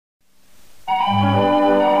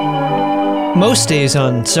Most days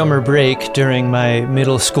on summer break during my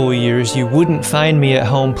middle school years, you wouldn't find me at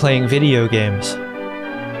home playing video games.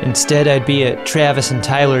 Instead, I'd be at Travis and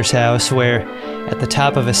Tyler's house where, at the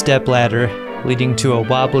top of a stepladder leading to a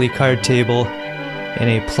wobbly card table in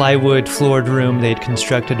a plywood floored room they'd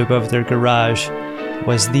constructed above their garage,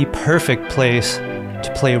 was the perfect place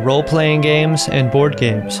to play role-playing games and board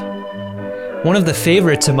games. One of the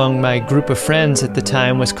favorites among my group of friends at the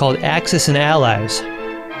time was called Axis and Allies.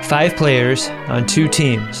 5 players on 2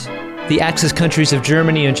 teams. The Axis countries of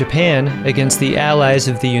Germany and Japan against the allies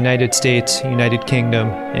of the United States, United Kingdom,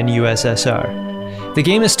 and USSR. The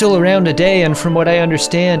game is still around today, and from what I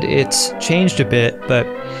understand, it's changed a bit, but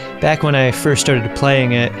back when I first started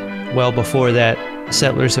playing it, well before that,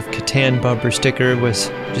 Settlers of Catan bumper sticker was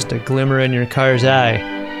just a glimmer in your car's eye.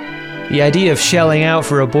 The idea of shelling out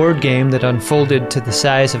for a board game that unfolded to the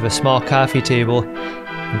size of a small coffee table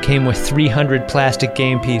and came with 300 plastic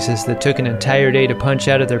game pieces that took an entire day to punch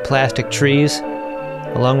out of their plastic trees,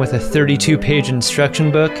 along with a 32-page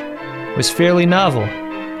instruction book, was fairly novel.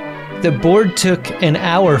 The board took an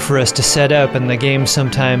hour for us to set up, and the game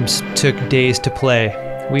sometimes took days to play.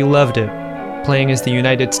 We loved it. Playing as the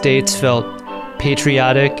United States felt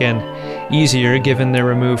patriotic and easier given their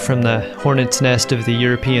remove from the hornet's nest of the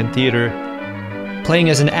European theater. Playing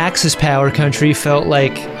as an Axis power country felt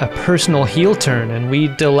like a personal heel turn, and we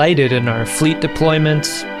delighted in our fleet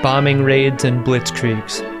deployments, bombing raids, and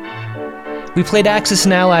blitzkriegs. We played Axis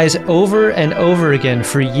and Allies over and over again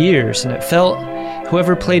for years, and it felt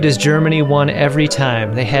whoever played as Germany won every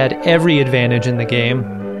time. They had every advantage in the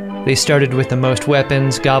game. They started with the most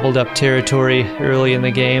weapons, gobbled up territory early in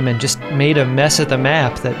the game, and just made a mess of the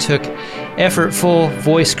map that took effortful,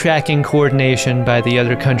 voice-cracking coordination by the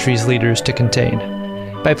other country's leaders to contain.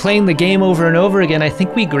 By playing the game over and over again, I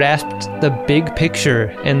think we grasped the big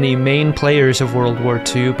picture and the main players of World War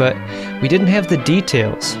II, but we didn't have the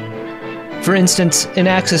details. For instance, in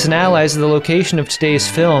Axis and Allies, the location of today's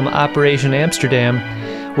film, Operation Amsterdam,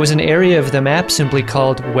 was an area of the map simply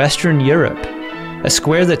called Western Europe, a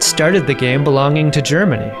square that started the game belonging to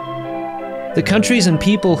Germany. The countries and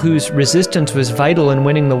people whose resistance was vital in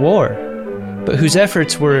winning the war, but whose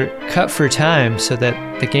efforts were cut for time so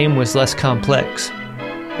that the game was less complex.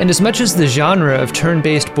 And as much as the genre of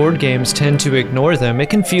turn-based board games tend to ignore them, it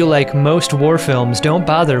can feel like most war films don't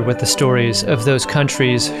bother with the stories of those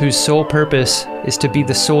countries whose sole purpose is to be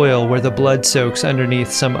the soil where the blood soaks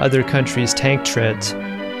underneath some other country's tank treads,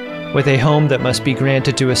 with a home that must be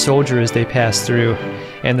granted to a soldier as they pass through,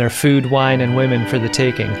 and their food, wine, and women for the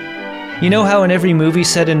taking. You know how in every movie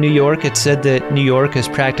set in New York it's said that New York is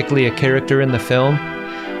practically a character in the film?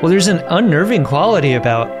 Well, there's an unnerving quality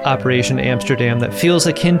about Operation Amsterdam that feels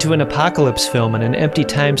akin to an apocalypse film in an empty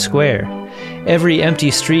Times Square. Every empty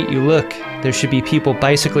street you look, there should be people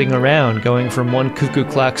bicycling around, going from one cuckoo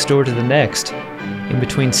clock store to the next, in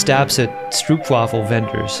between stops at stroopwafel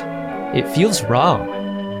vendors. It feels wrong.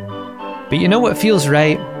 But you know what feels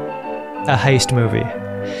right? A heist movie.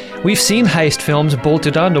 We've seen heist films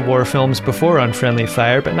bolted onto war films before on Friendly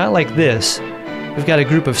Fire, but not like this. We've got a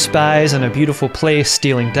group of spies on a beautiful place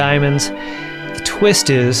stealing diamonds. The twist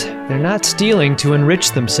is, they're not stealing to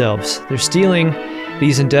enrich themselves. They're stealing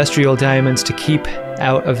these industrial diamonds to keep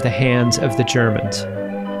out of the hands of the Germans.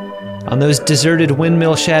 On those deserted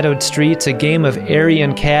windmill-shadowed streets, a game of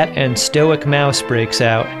Aryan cat and stoic mouse breaks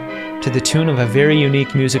out to the tune of a very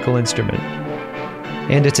unique musical instrument.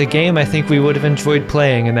 And it's a game I think we would have enjoyed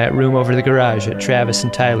playing in that room over the garage at Travis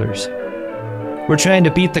and Tyler's. We're trying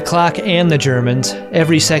to beat the clock and the Germans.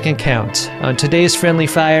 Every second counts. On today's Friendly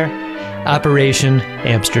Fire, Operation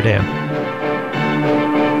Amsterdam.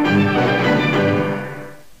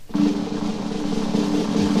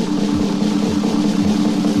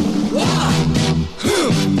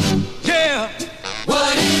 Yeah.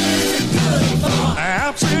 What is it good for?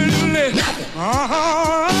 Absolutely. Nothing.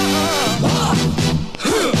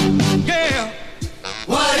 Yeah.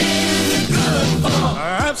 What is it good for?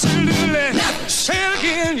 Absolutely. Nothing. Say it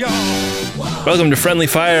again, y'all. Welcome to Friendly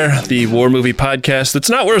Fire, the war movie podcast that's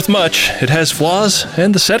not worth much. It has flaws,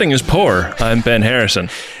 and the setting is poor. I'm Ben Harrison.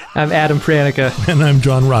 I'm Adam Pranica. And I'm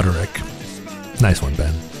John Roderick. Nice one,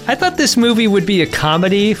 Ben. I thought this movie would be a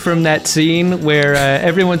comedy from that scene where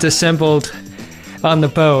everyone's assembled on the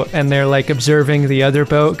boat and they're like observing the other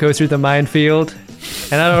boat go through the minefield.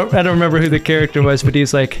 And I don't remember who the character was, but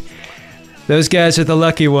he's like, those guys are the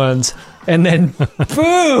lucky ones. And then,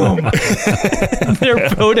 boom! Their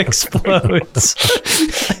boat explodes.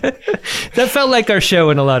 That felt like our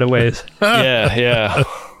show in a lot of ways. Yeah.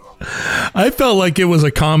 I felt like it was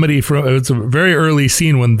a comedy. It's a very early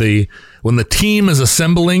scene when the team is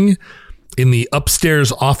assembling in the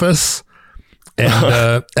upstairs office,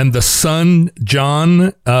 And the son,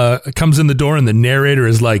 John, comes in the door, and the narrator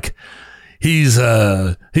is like, he's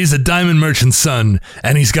a diamond merchant's son,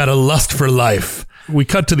 and he's got a lust for life. We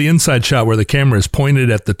cut to the inside shot where the camera is pointed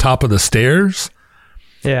at the top of the stairs.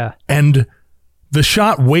 Yeah. And the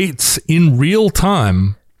shot waits in real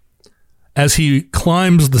time as he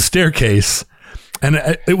climbs the staircase. And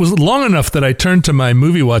it was long enough that I turned to my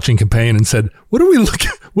movie watching companion and said, what are we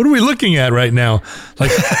looking at right now?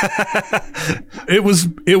 Like, it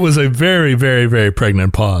was a very, very, very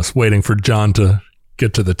pregnant pause waiting for John to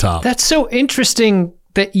get to the top. That's so interesting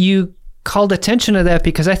that you called attention to that,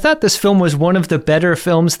 because I thought this film was one of the better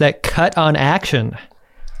films that cut on action.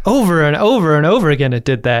 Over and over and over again, it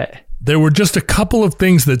did that. There were just a couple of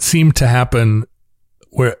things that seemed to happen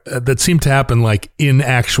like in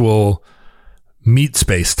actual meat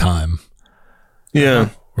space time. Yeah.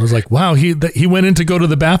 I was like, wow, he went in to go to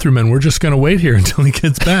the bathroom, and we're just going to wait here until he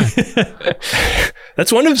gets back.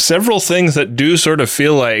 That's one of several things that do sort of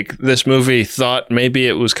feel like this movie thought maybe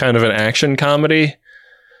it was kind of an action comedy,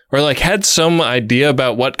 or like had some idea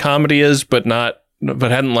about what comedy is, but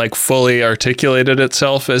hadn't like fully articulated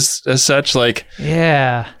itself as such. Like,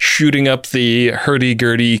 yeah, shooting up the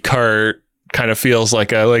hurdy-gurdy cart kind of feels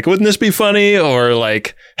like wouldn't this be funny? Or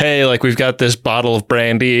like, hey, like we've got this bottle of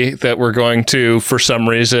brandy that we're going to, for some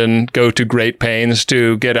reason, go to great pains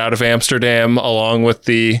to get out of Amsterdam, along with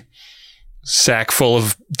the sack full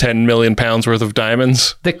of 10 million pounds worth of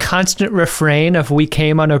diamonds. The constant refrain of "we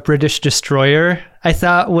came on a British destroyer," I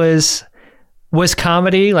thought was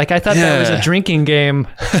comedy. Like, I thought that was a drinking game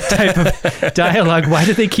type of dialogue. Why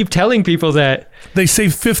do they keep telling people that? They say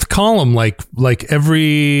fifth column like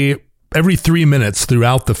every 3 minutes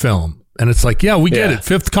throughout the film. And it's like, yeah, we get it.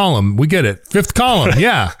 Fifth column. We get it. Fifth column.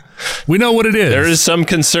 Yeah. We know what it is. There is some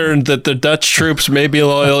concern that the Dutch troops may be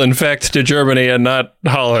loyal, in fact, to Germany and not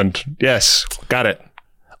Holland. Yes. Got it.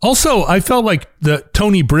 Also, I felt like the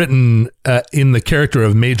Tony Britton in the character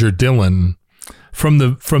of Major Dillon from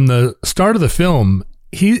the start of the film,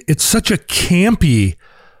 it's such a campy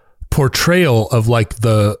portrayal of like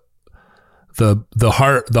the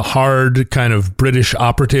hard kind of British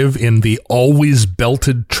operative in the always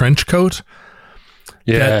belted trench coat.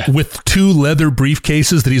 Yeah. With two leather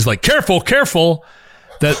briefcases that he's like, careful.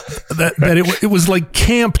 That it was like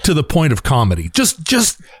camp to the point of comedy. Just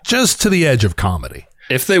to the edge of comedy.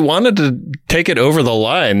 If they wanted to take it over the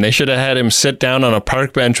line, they should have had him sit down on a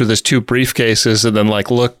park bench with his two briefcases and then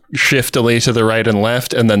like look shiftily to the right and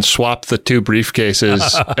left and then swap the two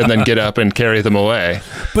briefcases and then get up and carry them away.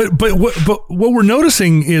 But what we're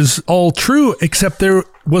noticing is all true, except there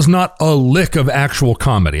was not a lick of actual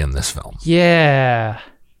comedy in this film. Yeah.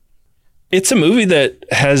 It's a movie that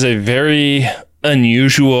has a very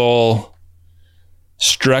unusual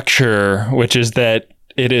structure, which is that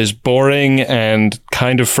it is boring and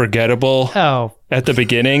kind of forgettable at the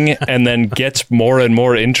beginning, and then gets more and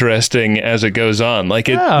more interesting as it goes on. Like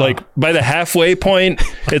like by the halfway point,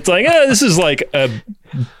 it's like, this is like a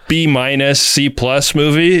B- C+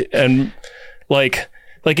 movie, and like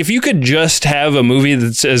if you could just have a movie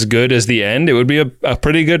that's as good as the end, it would be a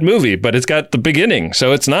pretty good movie, but it's got the beginning,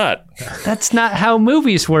 so it's not. That's not how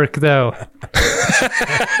movies work, though.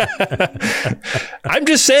 I'm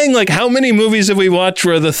just saying, like, how many movies have we watched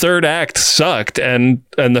where the third act sucked and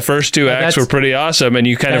the first two acts were pretty awesome, and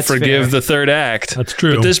you kind of forgive the third act? That's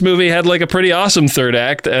true. But this movie had like a pretty awesome third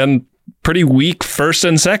act and pretty weak first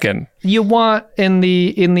and second. You want, in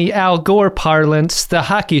the Al Gore parlance, the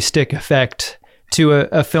hockey stick effect to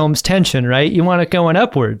a film's tension, right? You want it going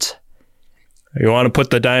upwards. You want to put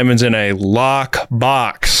the diamonds in a lock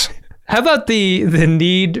box. How about the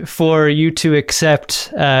need for you to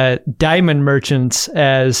accept diamond merchants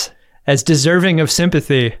as deserving of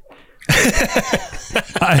sympathy?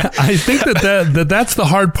 I think that's the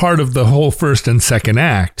hard part of the whole first and second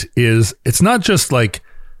act. Is it's not just like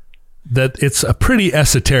that. It's a pretty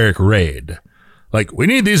esoteric raid. Like, we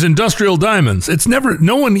need these industrial diamonds.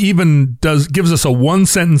 No one even gives us a one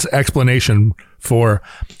sentence explanation for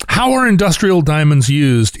how are industrial diamonds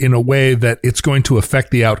used in a way that it's going to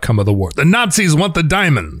affect the outcome of the war. The Nazis want the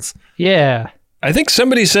diamonds. Yeah. I think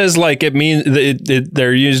somebody says like it means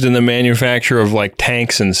they're used in the manufacture of like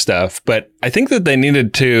tanks and stuff, but I think that they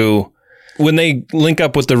needed to, when they link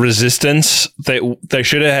up with the resistance, they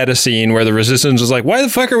should have had a scene where the resistance was like, why the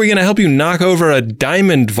fuck are we going to help you knock over a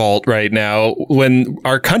diamond vault right now when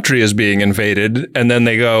our country is being invaded? And then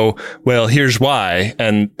they go, well, here's why,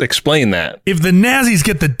 and explain that. If the Nazis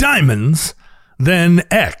get the diamonds, then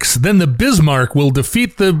X, then the Bismarck will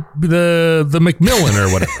defeat the Macmillan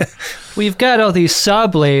or whatever. We've got all these saw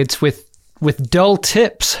blades with dull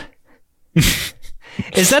tips.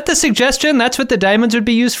 Is that the suggestion? That's what the diamonds would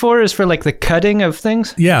be used for, is for like the cutting of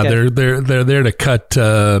things? Yeah, they're there to cut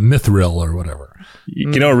mithril or whatever.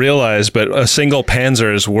 You don't realize, but a single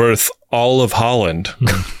panzer is worth all of Holland.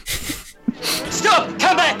 Stop!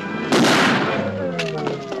 Come back!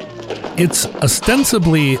 It's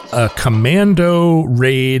ostensibly a commando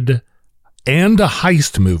raid and a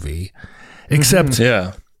heist movie, except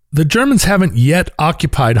the Germans haven't yet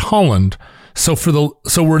occupied Holland. So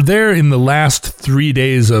we're there in the last 3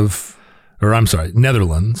 days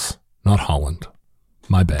Netherlands, not Holland.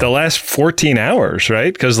 My bad. The last 14 hours,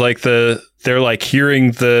 right? Because like they're like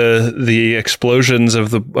hearing the explosions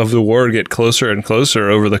of the war get closer and closer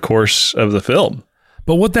over the course of the film.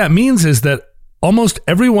 But what that means is that almost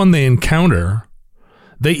everyone they encounter,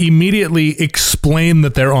 they immediately explain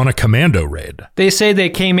that they're on a commando raid. They say they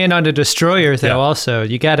came in on a destroyer, though. Yeah. Also,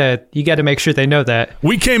 you gotta make sure they know that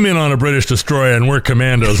we came in on a British destroyer and we're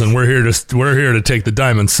commandos and we're here to take the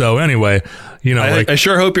diamonds. So anyway, I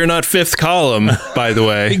sure hope you're not fifth column. By the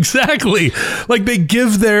way, exactly. Like they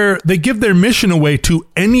give their mission away to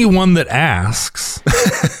anyone that asks.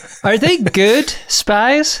 Are they good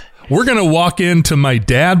spies? We're gonna walk into my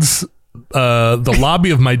dad's. The lobby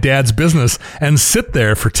of my dad's business and sit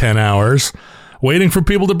there for 10 hours waiting for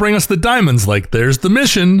people to bring us the diamonds. Like, there's the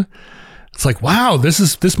mission. It's like, wow,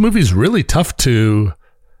 this movie's really tough to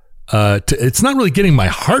it's not really getting my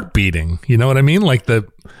heart beating. You know what I mean? Like the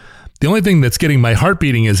only thing that's getting my heart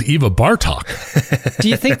beating is Eva Bartok. Do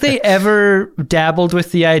you think they ever dabbled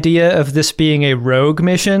with the idea of this being a rogue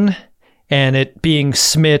mission and it being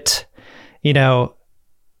Smith,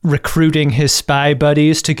 recruiting his spy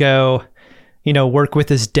buddies to go, work with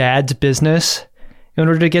his dad's business in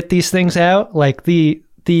order to get these things out? Like the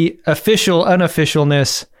official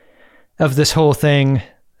unofficialness of this whole thing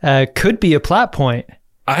could be a plot point.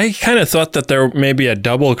 I kind of thought that there may be a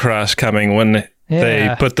double cross coming when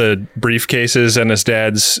they put the briefcases in his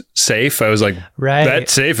dad's safe. I was like, that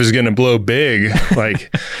safe is going to blow big.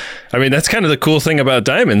 Like, I mean, that's kind of the cool thing about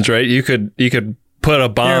diamonds, right? You could put a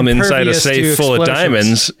bomb inside a safe full of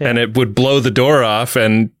diamonds and it would blow the door off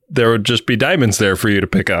and there would just be diamonds there for you to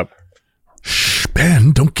pick up. Shh,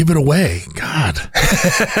 Ben, don't give it away. God.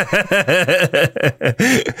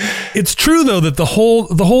 It's true though that the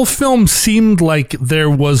whole film seemed like there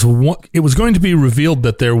was it was going to be revealed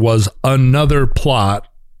that there was another plot.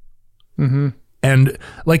 Mm-hmm. And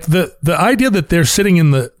like the idea that they're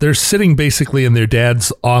sitting basically in their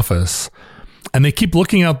dad's office and they keep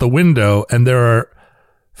looking out the window and there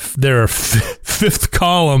are fifth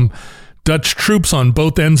column Dutch troops on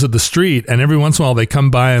both ends of the street, and every once in a while they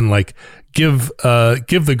come by and like give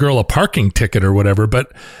the girl a parking ticket or whatever,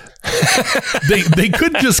 but they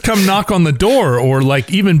could just come knock on the door or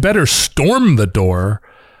like even better storm the door.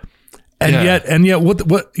 And yet what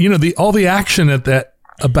all the action at that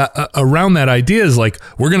around that idea is like,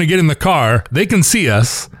 we're going to get in the car, they can see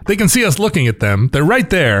us looking at them, they're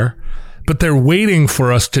right there, but they're waiting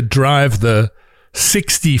for us to drive the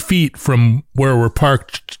 60 feet from where we're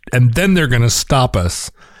parked, and then they're going to stop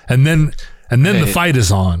us. And then the fight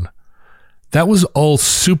is on. That was all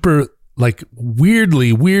super, like,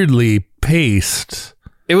 weirdly paced.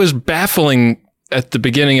 It was baffling at the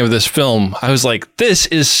beginning of this film. I was like, this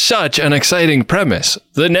is such an exciting premise.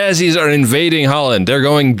 The Nazis are invading Holland. They're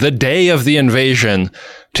going the day of the invasion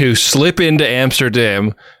to slip into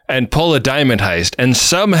Amsterdam and pull a diamond heist. And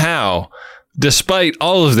somehow, despite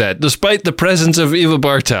all of that, despite the presence of Eva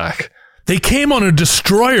Bartok, they came on a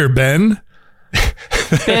destroyer, Ben.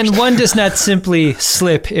 Ben, one does not simply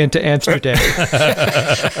slip into Amsterdam.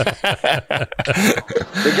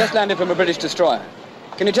 We've just landed from a British destroyer.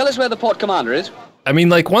 Can you tell us where the port commander is? I mean,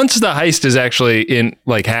 like, once the heist is actually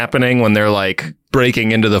happening, when they're like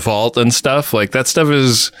breaking into the vault and stuff, like that stuff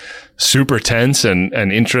is super tense and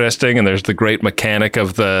interesting. And there's the great mechanic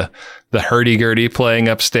of the hurdy-gurdy playing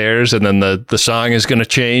upstairs. And then the song is going to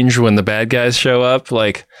change when the bad guys show up.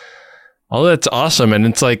 Like, all that's awesome. And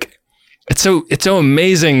it's like, it's so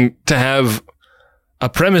amazing to have a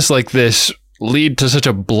premise like this lead to such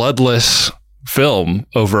a bloodless film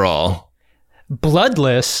overall.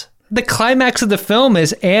 Bloodless? The climax of the film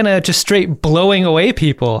is Anna just straight blowing away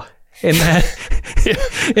people in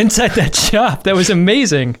that inside that shop. That was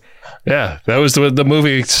amazing. Yeah, that was the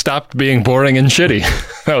movie stopped being boring and shitty.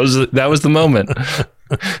 That was the moment.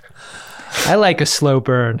 I like a slow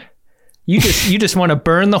burn. You just want to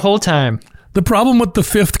burn the whole time. The problem with the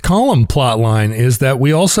fifth column plot line is that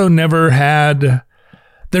we also never had.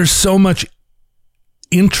 There's so much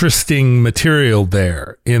interesting material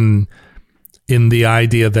there in the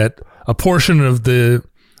idea that a portion of the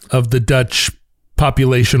Dutch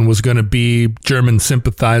population was going to be German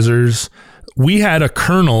sympathizers, we had a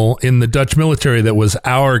colonel in the Dutch military that was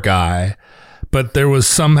our guy, but there was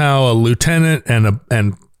somehow a lieutenant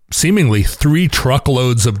and seemingly 3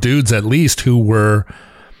 truckloads of dudes at least who were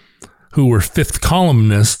fifth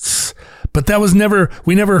columnists. But that was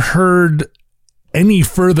we never heard any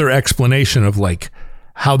further explanation of like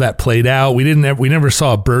how that played out. We never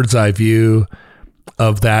saw a bird's eye view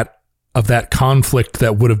of that conflict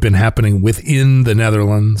that would have been happening within the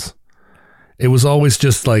Netherlands. It was always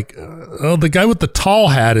just like, oh, the guy with the tall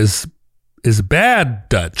hat is a bad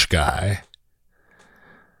Dutch guy.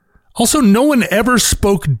 Also, no one ever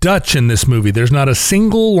spoke Dutch in this movie. There's not a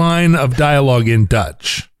single line of dialogue in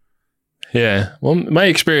Dutch. Yeah. Well, my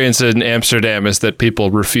experience in Amsterdam is that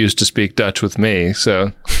people refuse to speak Dutch with me.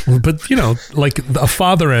 So, but like a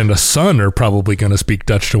father and a son are probably going to speak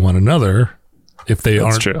Dutch to one another if they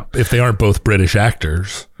aren't both British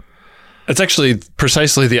actors. It's actually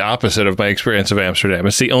precisely the opposite of my experience of Amsterdam.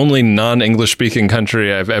 It's the only non-English speaking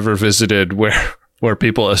country I've ever visited where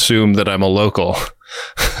people assume that I'm a local.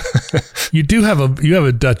 You have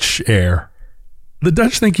a Dutch air. The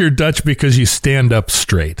Dutch think you're Dutch because you stand up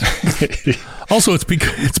straight. Also,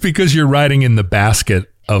 it's because you're riding in the basket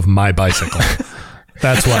of my bicycle.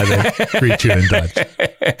 That's why they greet you in Dutch.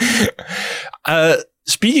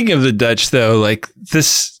 Speaking of the Dutch, though, like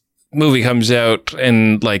this movie comes out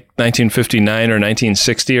in like 1959 or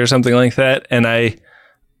 1960 or something like that, and I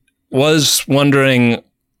was wondering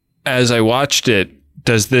as I watched it,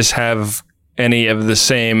 does this have any of the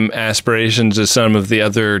same aspirations as some of the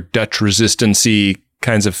other Dutch resistance-y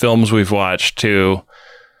kinds of films we've watched to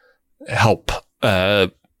help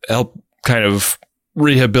kind of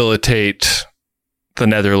rehabilitate the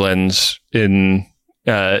Netherlands in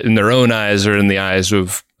their own eyes or in the eyes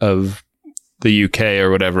of the UK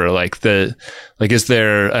or whatever? Like is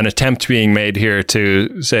there an attempt being made here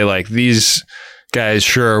to say like, these guys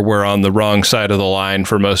sure were on the wrong side of the line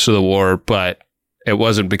for most of the war, but it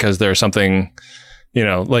wasn't because there's something,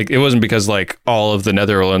 like it wasn't because like all of the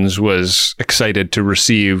Netherlands was excited to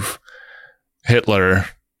receive Hitler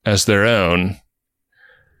as their own.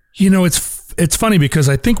 It's funny because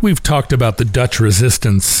I think we've talked about the Dutch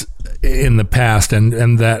resistance in the past and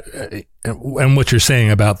what you're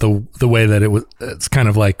saying about the way that it's kind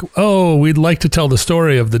of like, oh, we'd like to tell the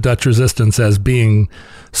story of the Dutch resistance as being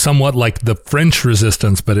somewhat like the French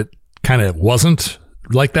resistance, but it kind of wasn't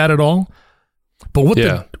like that at all. But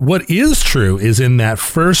what is true is in that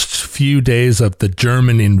first few days of the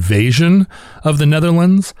German invasion of the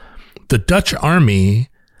Netherlands, the Dutch army,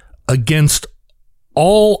 against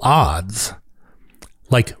all odds,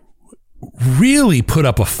 like really put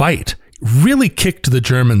up a fight, really kicked the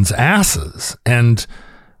Germans' asses. And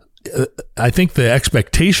I think the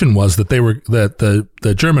expectation was that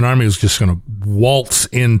the German army was just going to waltz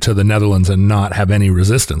into the Netherlands and not have any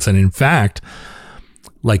resistance. And in fact,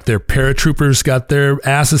 like their paratroopers got their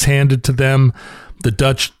asses handed to them. The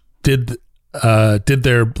Dutch did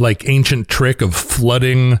their like ancient trick of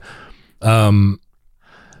flooding.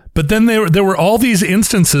 But then there were all these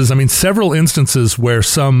instances, several instances where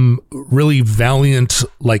some really valiant,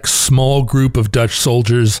 like small group of Dutch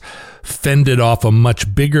soldiers fended off a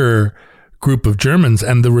much bigger group of Germans.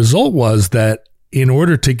 And the result was that in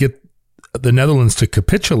order to get the Netherlands to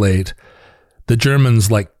capitulate, the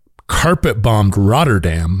Germans like carpet bombed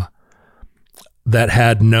Rotterdam.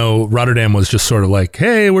 Rotterdam was just sort of like,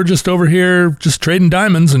 hey, we're just over here just trading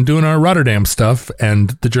diamonds and doing our Rotterdam stuff.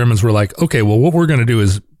 And the Germans were like, okay, well, what we're going to do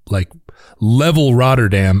is like level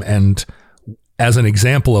Rotterdam and as an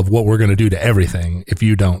example of what we're going to do to everything if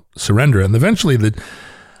you don't surrender. And eventually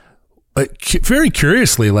very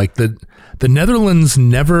curiously, like the Netherlands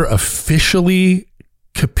never officially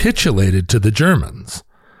capitulated to the Germans.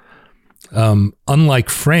 Unlike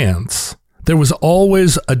France, there was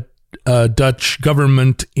always a Dutch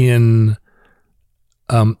government in,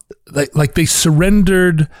 like they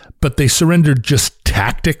surrendered, but they surrendered just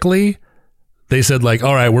tactically. They said like,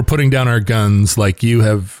 all right, we're putting down our guns. Like you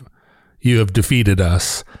have defeated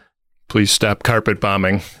us. Please stop carpet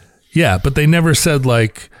bombing. Yeah. But they never said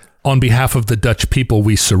like, on behalf of the Dutch people,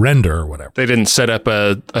 we surrender or whatever. They didn't set up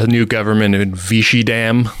a new government in Vichy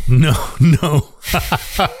Dam. No.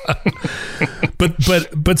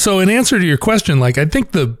 But so in answer to your question, like I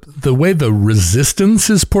think the way the resistance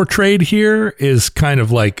is portrayed here is kind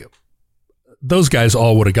of like those guys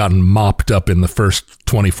all would have gotten mopped up in the first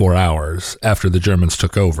 24 hours after the Germans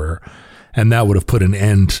took over. And that would have put an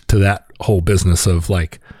end to that whole business of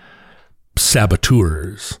like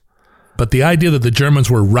saboteurs. But the idea that the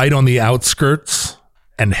Germans were right on the outskirts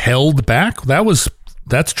and held back,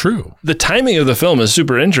 that's true. The timing of the film is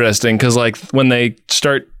super interesting because like when they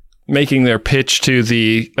start making their pitch to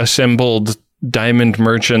the assembled diamond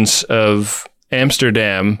merchants of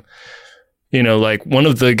Amsterdam, you know, like one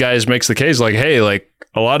of the guys makes the case like, hey, like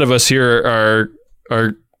a lot of us here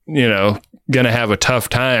are, you know, going to have a tough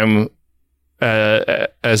time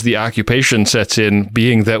as the occupation sets in,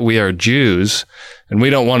 being that we are Jews and we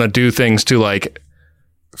don't want to do things to like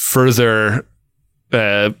further,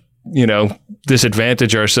 you know,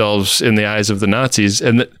 disadvantage ourselves in the eyes of the Nazis.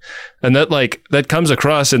 And that like, that comes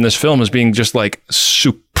across in this film as being just like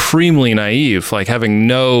supremely naive, like having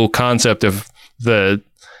no concept of the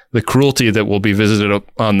cruelty that will be visited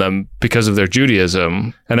on them because of their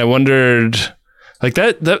Judaism. And I wondered, like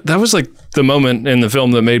that was like the moment in the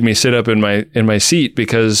film that made me sit up in my seat,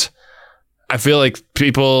 because I feel like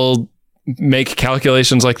people make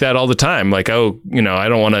calculations like that all the time. Like, oh, you know, I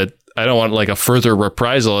don't want like a further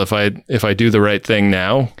reprisal if I do the right thing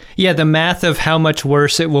now. Yeah, the math of how much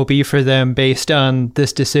worse it will be for them based on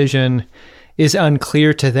this decision is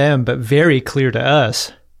unclear to them, but very clear to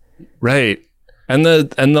us. Right. And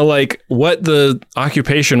the like what the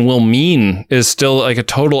occupation will mean is still like a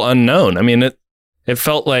total unknown. I mean, it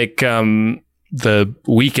felt like the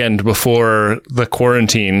weekend before the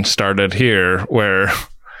quarantine started here, where,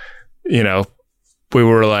 you know, we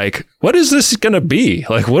were like, what is this going to be?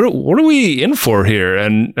 Like, what are we in for here?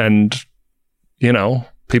 And, you know,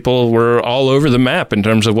 people were all over the map in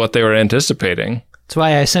terms of what they were anticipating. That's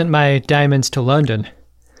why I sent my diamonds to London.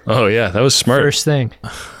 Oh, yeah, that was smart. First thing.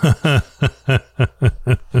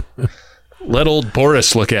 Let old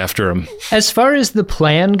Boris look after him. As far as the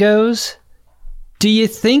plan goes, do you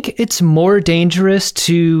think it's more dangerous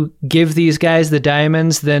to give these guys the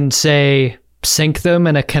diamonds than, say, sink them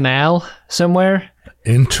in a canal somewhere?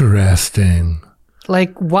 Interesting.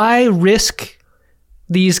 Like, why risk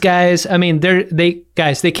these guys? I mean, they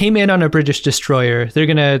came in on a British destroyer. They're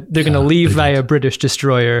gonna leave via a British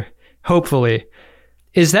destroyer, hopefully.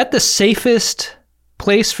 Is that the safest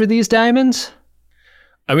place for these diamonds?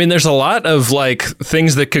 I mean, there's a lot of like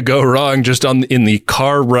things that could go wrong just in the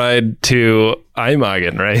car ride to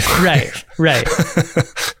Imogen, right? Right.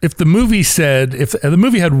 If the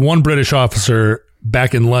movie had one British officer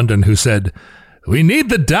back in London who said, "We need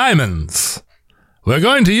the diamonds. We're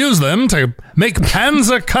going to use them to make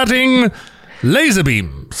panzer-cutting laser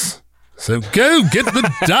beams. So go get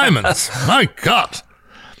the diamonds." My God.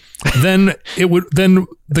 Then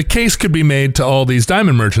the case could be made to all these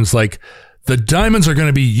diamond merchants, like, the diamonds are going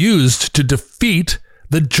to be used to defeat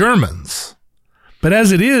the Germans. But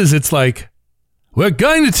as it is, it's like, we're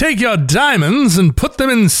going to take your diamonds and put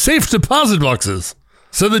them in safe deposit boxes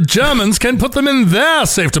so the Germans can put them in their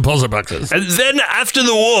safe deposit boxes. And then after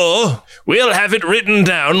the war, we'll have it written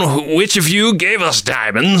down which of you gave us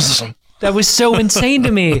diamonds. That was so insane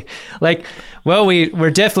to me. Like, well,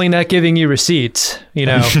 we're definitely not giving you receipts, you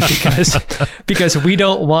know, because we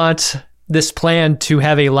don't want this plan to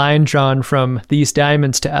have a line drawn from these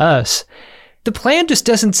diamonds to us. The plan just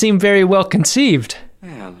doesn't seem very well conceived.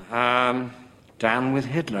 Well, down with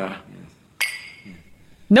Hitler.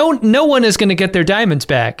 No one is going to get their diamonds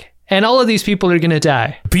back, and all of these people are going to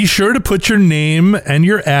die. Be sure to put your name and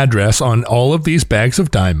your address on all of these bags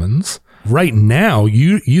of diamonds. Right now,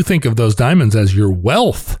 you think of those diamonds as your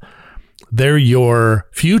wealth. They're your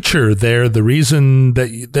future. They're the reason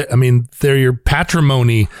they're your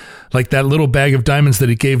patrimony. Like that little bag of diamonds that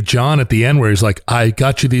he gave John at the end, where he's like, "I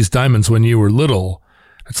got you these diamonds when you were little."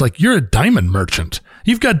 It's like, you're a diamond merchant.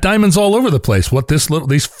 You've got diamonds all over the place. What,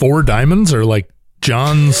 these 4 diamonds are like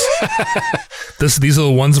John's? These are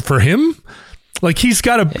the ones for him. Like he's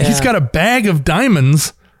got a bag of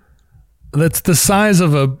diamonds that's the size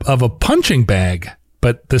of a punching bag.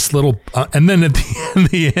 But this little, and then at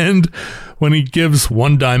the end, when he gives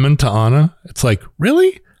 1 diamond to Anna, it's like,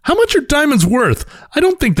 really? How much are diamonds worth? I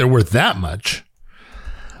don't think they're worth that much.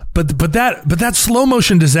 But that slow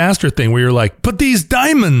motion disaster thing where you're like, but these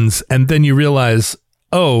diamonds, and then you realize,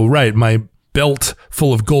 oh right, my belt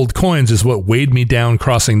full of gold coins is what weighed me down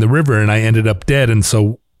crossing the river, and I ended up dead. And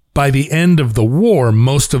so by the end of the war,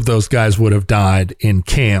 most of those guys would have died in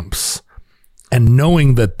camps. And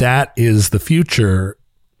knowing that is the future,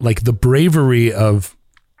 like the bravery of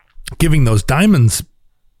giving those diamonds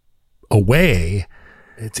away,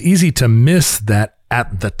 it's easy to miss that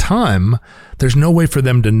at the time. There's no way for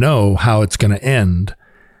them to know how it's going to end.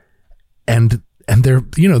 And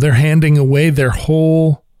they're handing away their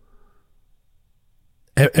whole,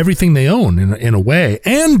 everything they own in a way,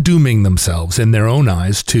 and dooming themselves in their own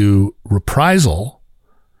eyes to reprisal.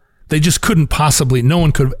 They just couldn't possibly, no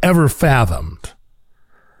one could have ever fathomed.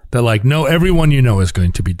 They're like, no, everyone you know is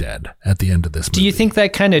going to be dead at the end of this movie. Do you think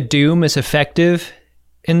that kind of doom is effective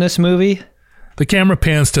in this movie? The camera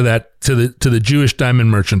pans to the Jewish diamond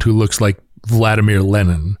merchant who looks like Vladimir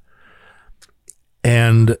Lenin.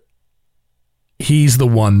 And he's the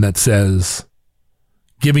one that says,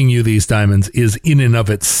 giving you these diamonds is in and of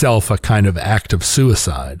itself a kind of act of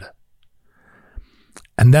suicide.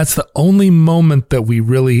 And that's the only moment that we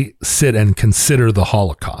really sit and consider the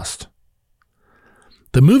Holocaust.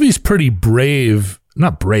 The movie's pretty brave,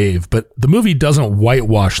 not brave, but the movie doesn't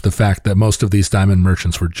whitewash the fact that most of these diamond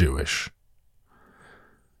merchants were Jewish.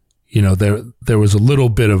 You know, there was a little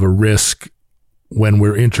bit of a risk when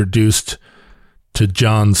we're introduced to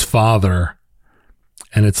John's father.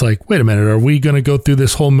 And it's like, wait a minute, are we going to go through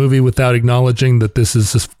this whole movie without acknowledging that this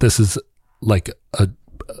is like a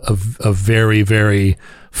very, very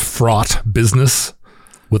fraught business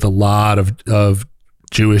with a lot of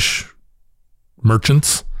Jewish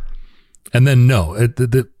merchants? And then no,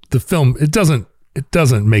 the film, it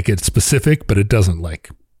doesn't make it specific, but it doesn't like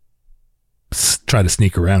try to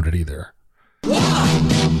sneak around it either.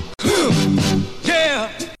 I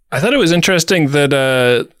thought it was interesting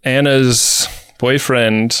that Anna's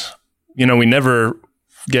boyfriend, you know, we never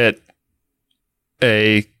get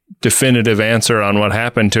a definitive answer on what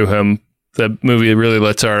happened to him. The movie really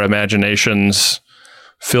lets our imaginations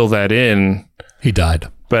fill that in. He died.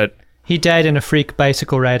 But he died in a freak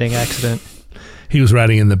bicycle riding accident. He was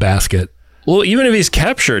riding in the basket. Well, even if he's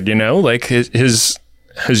captured, you know, like his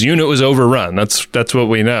unit was overrun. That's what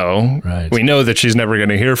we know. Right. We know that she's never going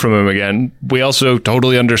to hear from him again. We also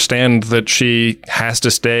totally understand that she has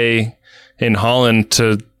to stay in Holland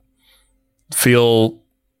to feel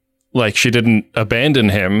like she didn't abandon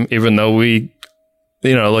him, even though we,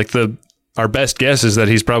 you know, like our best guess is that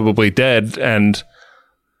he's probably dead, and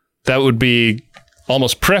that would be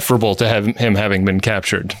almost preferable to have him having been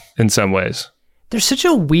captured in some ways. There's such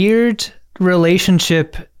a weird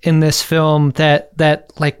relationship in this film that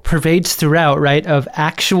like pervades throughout, right? Of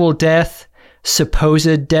actual death,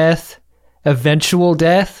 supposed death, eventual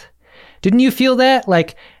death. Didn't you feel that?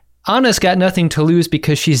 Like, Anna's got nothing to lose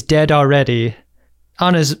because she's dead already.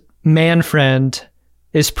 Anna's man friend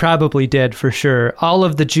is probably dead for sure. All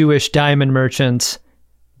of the Jewish diamond merchants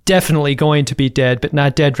definitely going to be dead, but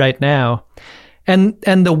not dead right now. And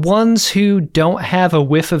the ones who don't have a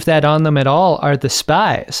whiff of that on them at all are the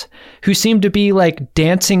spies, who seem to be like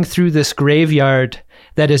dancing through this graveyard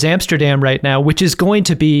that is Amsterdam right now, which is going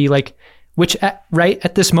to be like, which right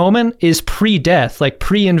at this moment is pre-death, like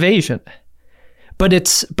pre-invasion. But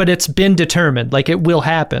it's been determined, like it will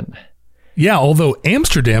happen. Yeah, although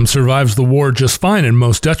Amsterdam survives the war just fine, and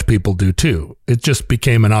most Dutch people do too. It just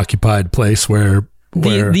became an occupied place where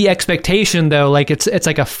the expectation, though, like it's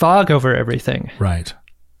like a fog over everything. Right.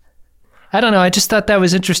 I don't know. I just thought that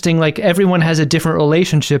was interesting. Like everyone has a different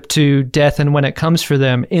relationship to death and when it comes for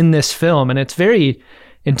them in this film, and it's very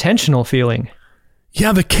intentional feeling.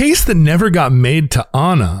 Yeah, the case that never got made to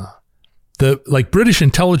Anna, the British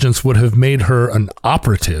intelligence would have made her an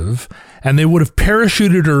operative, and they would have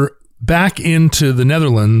parachuted her back into the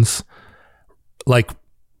Netherlands, like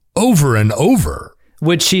over and over.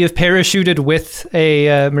 Would she have parachuted with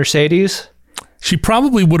a Mercedes? She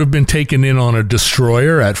probably would have been taken in on a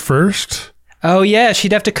destroyer at first. Oh, yeah.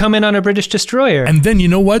 She'd have to come in on a British destroyer. And then, you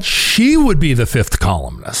know what? She would be the fifth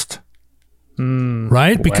columnist.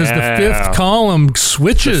 Right? Because the fifth column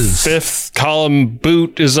switches. The fifth column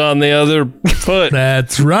boot is on the other foot.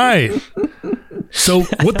 That's right. So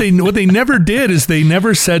what they never did is they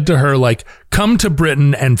never said to her, like, come to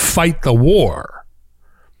Britain and fight the war.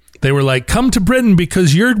 They were like, come to Britain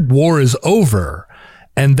because your war is over.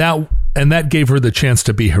 And that gave her the chance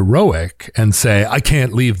to be heroic and say, I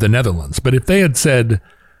can't leave the Netherlands. But if they had said,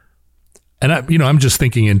 and I'm just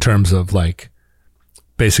thinking in terms of like,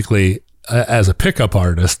 basically as a pickup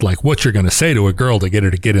artist, like what you're going to say to a girl to get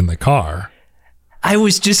her to get in the car. I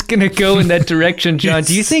was just going to go in that direction, John. Yes.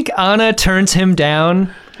 Do you think Anna turns him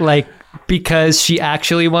down, like, because she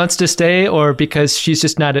actually wants to stay, or because she's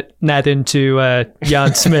just not into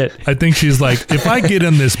Jan Smit? I think she's like, if I get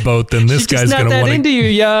in this boat, then this guy's going to want to into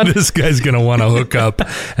you, Jan. This guy's going to want to hook up,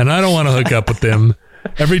 and I don't want to hook up with him.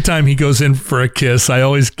 Every time he goes in for a kiss, I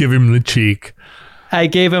always give him the cheek. I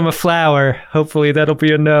gave him a flower. Hopefully that'll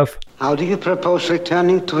be enough. How do you propose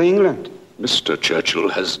returning to England? Mr. Churchill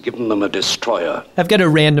has given them a destroyer. I've got a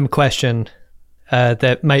random question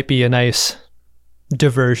that might be a nice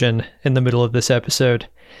diversion in the middle of this episode.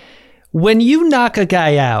 When you knock a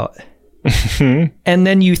guy out and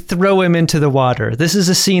then you throw him into the water, this is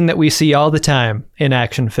a scene that we see all the time in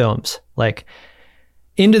action films. Like,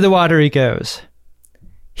 into the water he goes.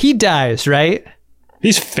 He dies, right?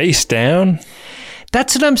 He's face down.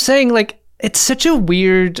 That's what I'm saying. Like, it's such a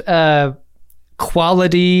weird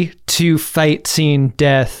quality to fight scene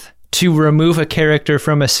death to remove a character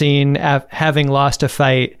from a scene having lost a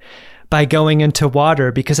fight by going into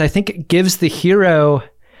water, because I think it gives the hero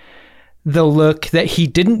the look that he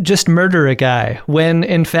didn't just murder a guy when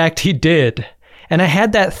in fact he did. And I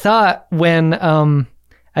had that thought when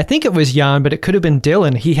I think it was Jan, but it could have been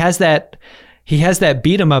Dylan. He has that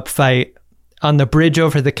beat 'em up fight on the bridge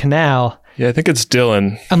over the canal. Yeah, I think it's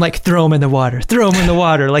Dylan. I'm like, throw him in the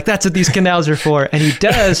water. Like, that's what these canals are for. And he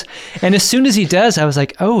does. And as soon as he does, I was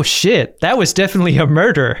like, oh, shit, that was definitely a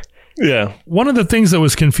murder. Yeah. One of the things that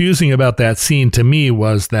was confusing about that scene to me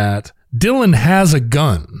was that Dylan has a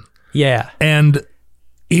gun. Yeah. And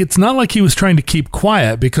it's not like he was trying to keep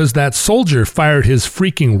quiet, because that soldier fired his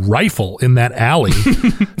freaking rifle in that alley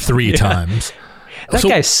 3 times. That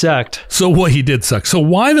guy sucked. So what he did suck. So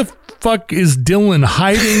why the fuck is Dylan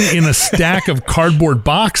hiding in a stack of cardboard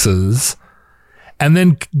boxes and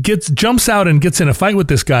then jumps out and gets in a fight with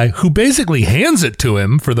this guy who basically hands it to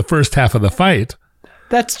him for the first half of the fight?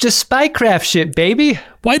 That's just spycraft shit, baby.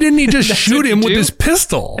 Why didn't he just shoot him with his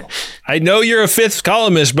pistol? I know you're a fifth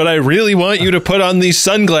columnist, but I really want you to put on these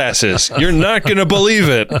sunglasses. You're not going to believe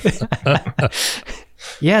it.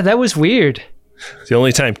 Yeah, that was weird. It's the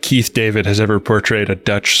only time Keith David has ever portrayed a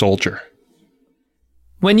Dutch soldier.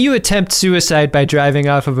 When you attempt suicide by driving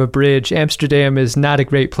off of a bridge, Amsterdam is not a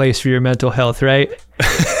great place for your mental health, right?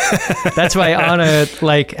 That's why Anna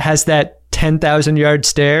has that 10,000 yard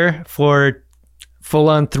stare for full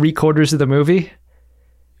on 3/4 of the movie.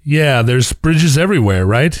 Yeah, there's bridges everywhere,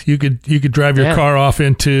 right? You could drive your car off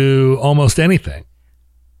into almost anything.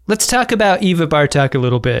 Let's talk about Eva Bartok a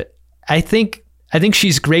little bit. I think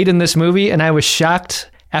she's great in this movie, and I was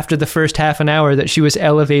shocked after the first half an hour that she was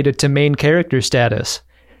elevated to main character status.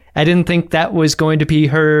 I didn't think that was going to be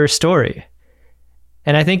her story.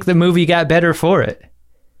 And I think the movie got better for it.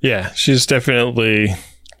 Yeah, she's definitely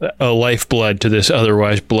a lifeblood to this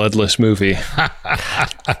otherwise bloodless movie.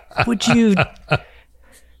 Would you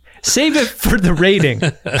save it for the rating?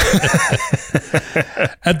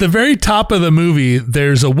 At the very top of the movie,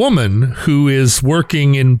 there's a woman who is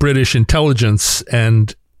working in British intelligence,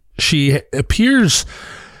 and she appears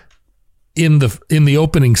in the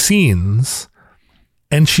opening scenes,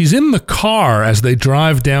 and she's in the car as they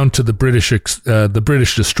drive down to the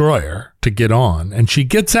British destroyer to get on, and she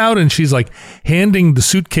gets out and she's like handing the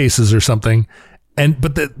suitcases or something,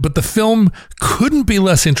 but the film couldn't be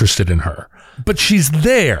less interested in her. But she's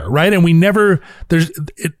there, right? And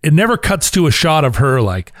it never cuts to a shot of her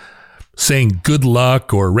like saying good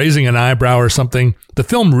luck or raising an eyebrow or something. The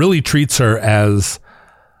film really treats her as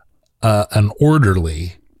an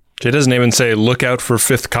orderly. She doesn't even say, look out for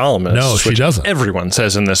fifth columnists. No, she doesn't. Everyone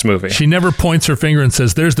says in this movie. She never points her finger and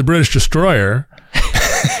says, there's the British destroyer.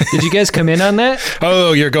 Did you guys come in on that?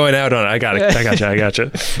 Oh, you're going out on it. I got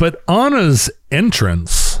you. But Anna's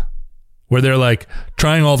entrance, where they're like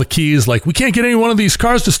trying all the keys, like, we can't get any one of these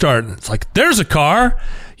cars to start. And it's like, there's a car.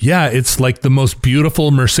 Yeah, it's like the most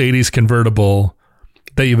beautiful Mercedes convertible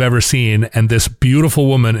that you've ever seen, and this beautiful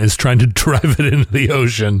woman is trying to drive it into the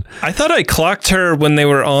ocean. I thought I clocked her when they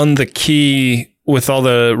were on the quay with all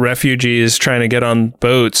the refugees trying to get on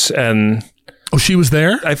boats, and oh, she was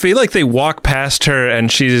there? I feel like they walk past her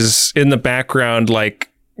and she's in the background like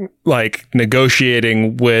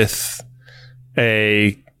negotiating with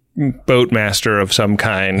a boatmaster of some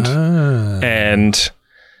kind. And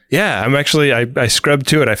yeah, I scrubbed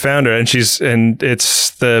to it. I found her, and it's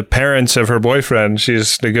the parents of her boyfriend.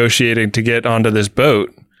 She's negotiating to get onto this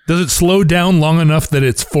boat. Does it slow down long enough that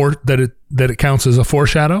it counts as a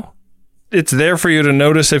foreshadow? It's there for you to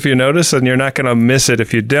notice if you notice, and you're not going to miss it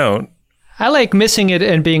if you don't. I like missing it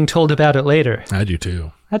and being told about it later. I do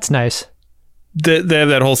too. That's nice. They have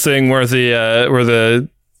that whole thing where the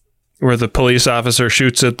police officer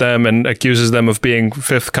shoots at them and accuses them of being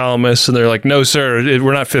fifth columnists, and they're like, no, sir,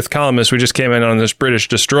 we're not fifth columnists. We just came in on this British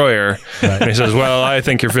destroyer. Right. And he says, well, I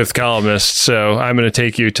think you're fifth columnists, so I'm going to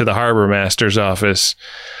take you to the harbor master's office.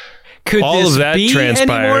 Could all this of that be transpires.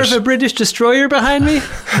 Any more of a British destroyer behind me?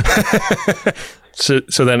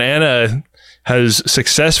 So then Anna has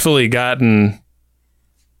successfully gotten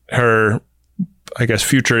her, I guess,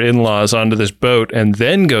 future in-laws onto this boat, and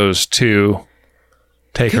then goes to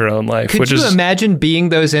take her own life. Could you imagine being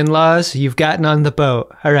those in-laws? You've gotten on the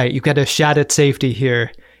boat. All right, you've got a shot at safety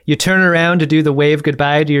here. You turn around to do the wave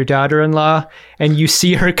goodbye to your daughter-in-law, and you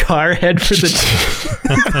see her car head for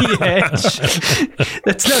the edge.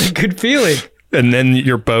 That's not a good feeling. And then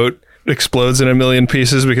your boat explodes in a million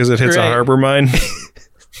pieces because it hits a harbor mine.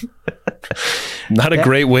 Not a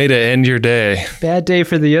great way to end your day. Bad day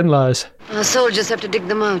for the in-laws. Our soldiers have to dig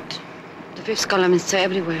them out. The fifth columnists are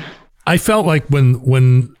everywhere. I felt like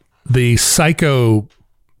when the psycho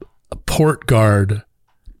port guard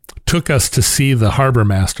took us to see the harbor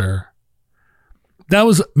master, that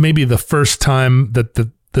was maybe the first time that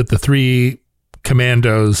the three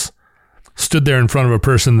commandos stood there in front of a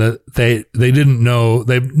person that they didn't know,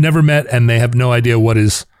 they've never met, and they have no idea what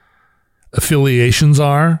his affiliations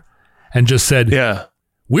are, and just said, "Yeah,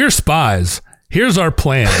 we're spies. Here's our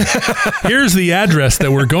plan. Here's the address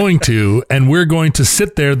that we're going to, and we're going to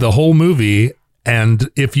sit there the whole movie. And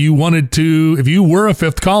if you were a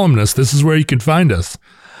fifth columnist, this is where you can find us."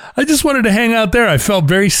 I just wanted to hang out there. I felt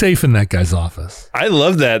very safe in that guy's office. I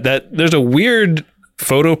love that. That there's a weird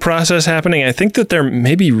photo process happening. I think that they're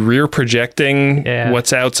maybe rear projecting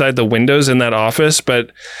what's outside the windows in that office,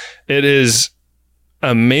 but it is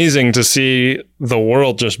amazing to see the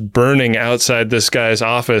world just burning outside this guy's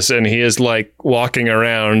office, and he is like walking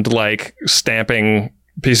around like stamping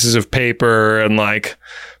pieces of paper and like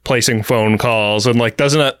placing phone calls, and like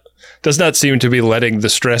does not seem to be letting the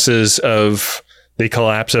stresses of the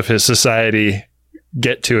collapse of his society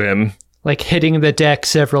get to him. Like hitting the deck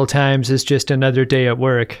several times is just another day at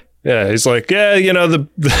work. Yeah, he's like, yeah,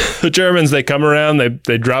 the Germans, they come around,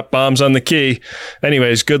 they drop bombs on the quay.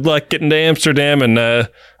 Anyways, good luck getting to Amsterdam, and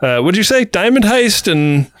what'd you say? Diamond heist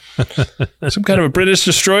and some kind of a British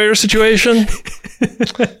destroyer situation?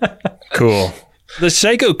 Cool. The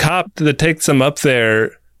psycho cop that takes them up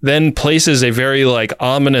there then places a very like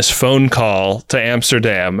ominous phone call to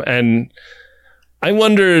Amsterdam, and I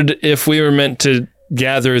wondered if we were meant to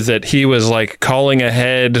gather that he was like calling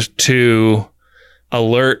ahead to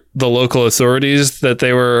alert the local authorities that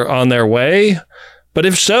they were on their way. But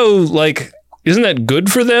if so, like, isn't that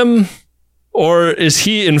good for them? Or is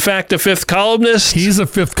he, in fact, a fifth columnist? He's a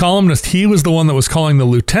fifth columnist. He was the one that was calling the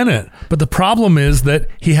lieutenant. But the problem is that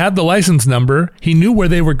he had the license number. He knew where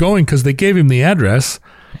they were going because they gave him the address.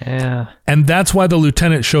 Yeah. And that's why the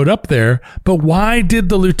lieutenant showed up there. But why did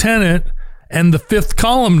the lieutenant and the fifth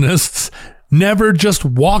columnists never just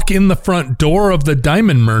walk in the front door of the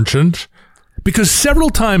diamond merchant? Because several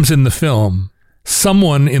times in the film,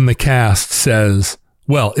 someone in the cast says,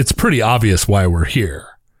 well, it's pretty obvious why we're here.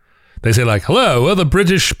 They say like, hello, we're the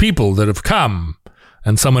British people that have come.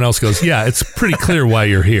 And someone else goes, yeah, it's pretty clear why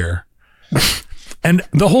you're here. And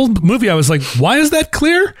the whole movie, I was like, why is that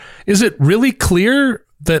clear? Is it really clear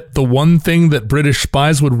that the one thing that British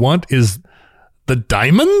spies would want is the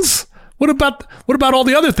diamonds? What about all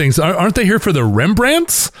the other things? Aren't they here for the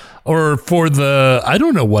Rembrandts or for the, I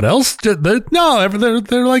don't know what else? No,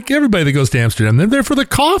 they're like everybody that goes to Amsterdam. They're there for the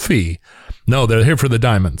coffee. No, they're here for the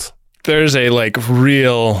diamonds. There's a like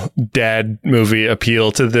real dad movie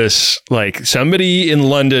appeal to this. Like somebody in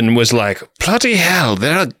London was like, bloody hell,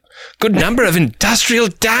 there are a good number of industrial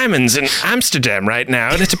diamonds in Amsterdam right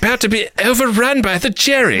now, and it's about to be overrun by the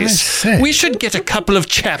Jerrys. We should get a couple of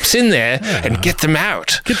chaps in there and get them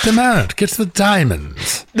out. Get them out. Get the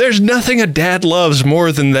diamonds. There's nothing a dad loves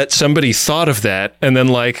more than that somebody thought of that and then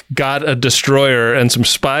like got a destroyer and some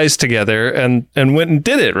spies together and went and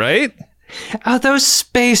did it, right? Are those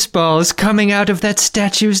space balls coming out of that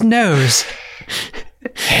statue's nose?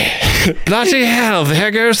 Bloody hell,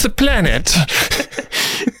 there goes the planet.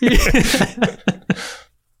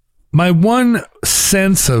 My one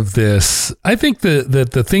sense of this, I think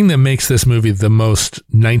the thing that makes this movie the most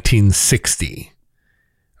 1960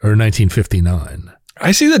 or 1959.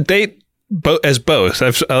 I see the date as both.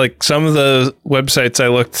 I like some of the websites I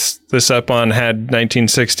looked this up on had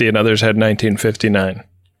 1960 and others had 1959.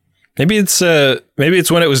 Maybe it's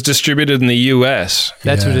when it was distributed in the US.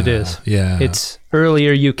 That's what it is. Yeah. It's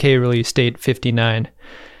earlier UK release date 59.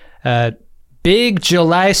 Big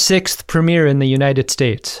July 6th premiere in the United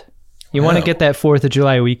States. You want to get that 4th of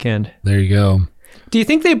July weekend. There you go. Do you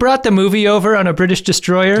think they brought the movie over on a British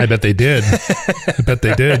destroyer? I bet they did. I bet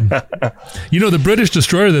they did. You know, the British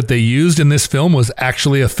destroyer that they used in this film was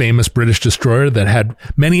actually a famous British destroyer that had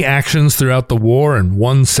many actions throughout the war and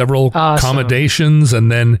won several accommodations, and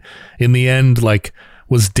then in the end, like,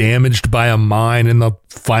 was damaged by a mine in the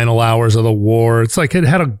final hours of the war. It's like it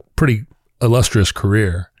had a pretty illustrious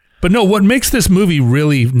career. But no, what makes this movie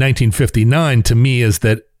really 1959 to me is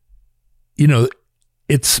that, you know,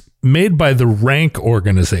 it's made by the Rank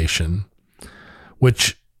organization,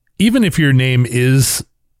 which even if your name is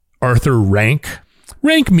Arthur Rank,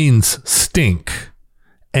 Rank means stink.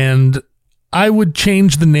 And I would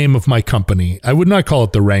change the name of my company. I would not call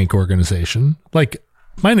it the Rank organization. Like,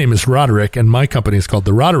 my name is Roderick and my company is called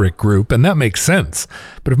the Roderick Group, and that makes sense.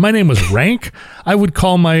 But if my name was Rank, I would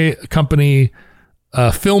call my company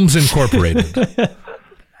Films Incorporated.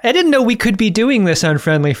 I didn't know we could be doing this on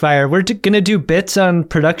Friendly Fire. We're going to do bits on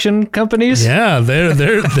production companies. Yeah,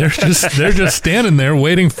 they're just standing there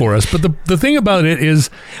waiting for us. But the thing about it is,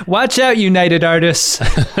 watch out, United Artists.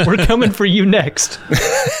 We're coming for you next.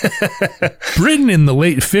 Britain in the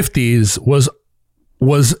late 50s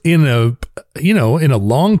was in a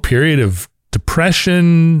long period of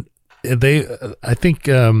depression. I think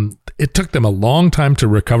it took them a long time to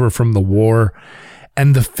recover from the war,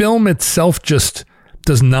 and the film itself just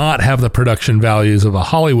does not have the production values of a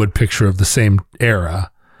Hollywood picture of the same era.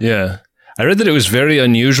 Yeah. I read that it was very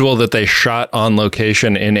unusual that they shot on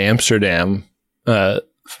location in Amsterdam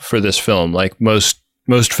for this film. Like most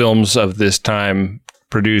films of this time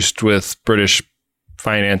produced with British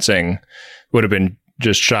financing would have been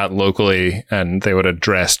just shot locally, and they would have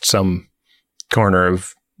dressed some corner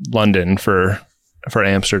of London for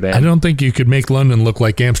Amsterdam. I don't think you could make London look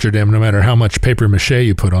like Amsterdam no matter how much paper mache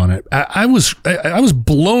you put on it. I was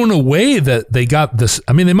blown away that they got this.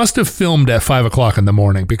 I mean, they must have filmed at 5:00 in the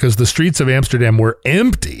morning because the streets of Amsterdam were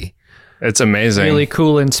empty. It's amazing. Really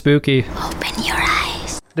cool and spooky. Open your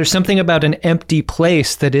eyes. There's something about an empty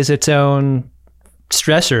place that is its own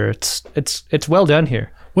stressor. It's well done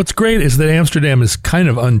here. What's great is that Amsterdam is kind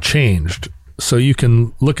of unchanged. So you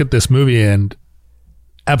can look at this movie and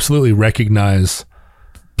absolutely recognize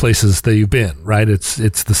places that you've been, right? It's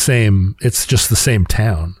the same. It's just the same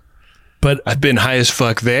town. But I've been high as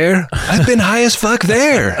fuck there. I've been high as fuck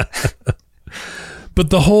there. But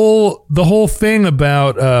the whole thing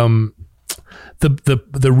about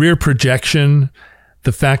the rear projection,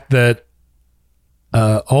 the fact that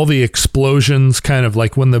all the explosions, kind of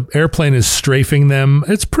like when the airplane is strafing them,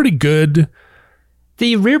 it's pretty good.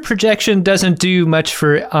 The rear projection doesn't do much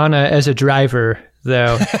for Anna as a driver,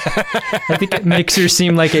 though. I think it makes her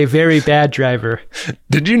seem like a very bad driver.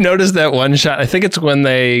 Did you notice that one shot? I think it's when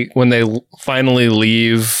they finally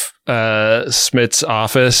leave Smith's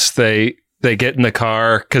office. They get in the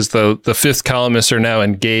car because the fifth columnists are now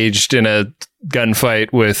engaged in a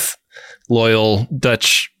gunfight with loyal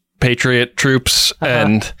Dutch Patriot troops,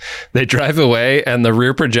 and they drive away, and the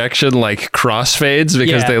rear projection like crossfades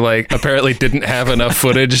because they like apparently didn't have enough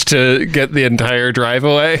footage to get the entire drive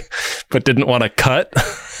away, but didn't want to cut.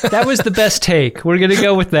 That was the best take. We're gonna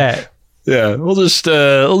go with that. Yeah, we'll just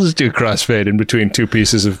do crossfade in between two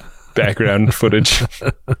pieces of background footage.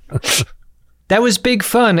 That was big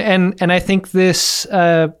fun, and I think this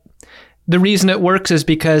the reason it works is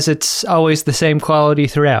because it's always the same quality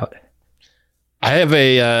throughout. I have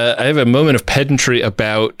a moment of pedantry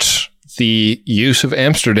about the use of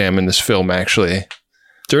Amsterdam in this film, actually.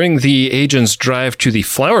 During the agent's drive to the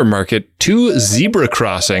flower market, 2 zebra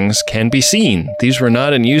crossings can be seen. These were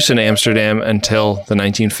not in use in Amsterdam until the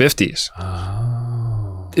 1950s.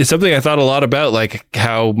 Oh. It's something I thought a lot about, like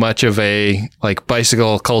how much of a like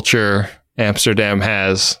bicycle culture Amsterdam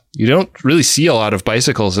has. You don't really see a lot of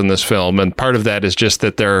bicycles in this film, and part of that is just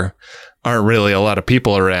that there aren't really a lot of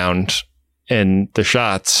people around in the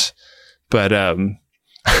shots. But I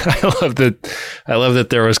love that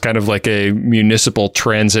there was kind of like a municipal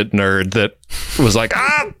transit nerd that was like,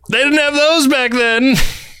 they didn't have those back then.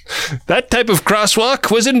 That type of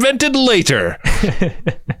crosswalk was invented later.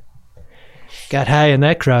 Got high in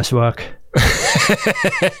that crosswalk.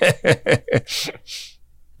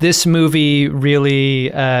 This movie really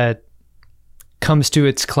comes to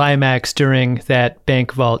its climax during that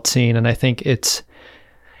bank vault scene, and I think it's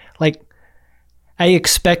like, I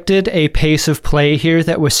expected a pace of play here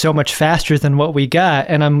that was so much faster than what we got,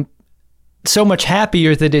 and I'm so much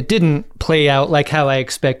happier that it didn't play out like how I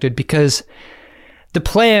expected, because the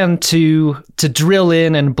plan to drill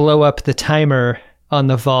in and blow up the timer on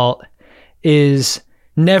the vault is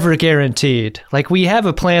never guaranteed. Like, we have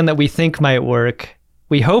a plan that we think might work.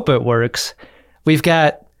 We hope it works. We've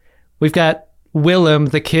got Willem,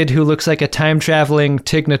 the kid who looks like a time-traveling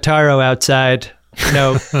Tig Notaro outside,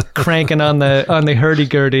 cranking on the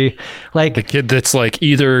hurdy-gurdy, like the kid that's like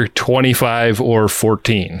either 25 or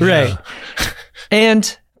 14. Right.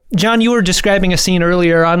 And John, you were describing a scene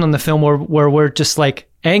earlier on in the film where we're just like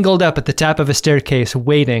angled up at the top of a staircase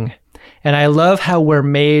waiting. And I love how we're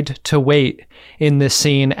made to wait in this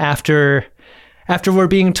scene after we're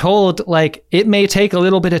being told, like, it may take a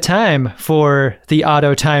little bit of time for the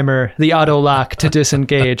auto timer, the auto lock to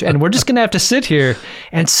disengage. And we're just going to have to sit here.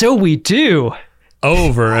 And so we do.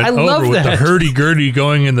 Over and over with the hurdy-gurdy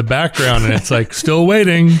going in the background, and it's like, still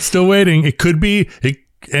waiting. It could be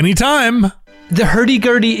any time. The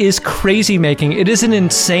hurdy-gurdy is crazy making. It is an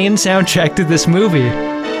insane soundtrack to this movie.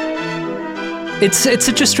 It's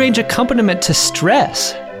such a strange accompaniment to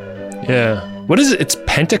stress. Yeah. What is it? It's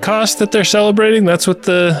Pentecost that they're celebrating? That's what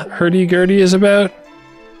the hurdy-gurdy is about?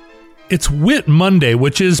 it's Whit Monday,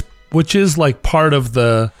 which is like part of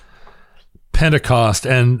the Pentecost,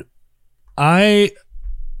 and I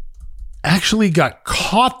actually got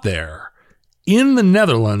caught there in the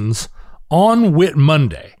Netherlands on Whit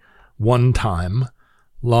Monday one time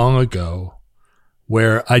long ago,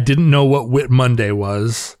 where I didn't know what Whit Monday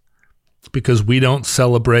was because we don't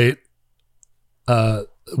celebrate.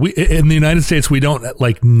 We in the United States, we don't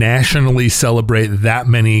like nationally celebrate that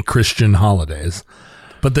many Christian holidays,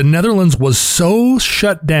 but the Netherlands was so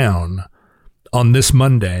shut down on this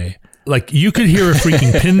Monday. Like, you could hear a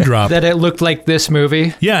freaking pin drop. That it looked like this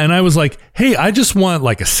movie? Yeah, and I was like, hey, I just want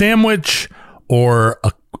like a sandwich or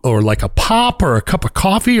like a pop or a cup of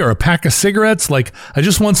coffee or a pack of cigarettes. Like, I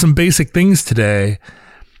just want some basic things today.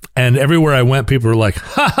 And everywhere I went, people were like,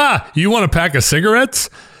 ha ha, you want a pack of cigarettes?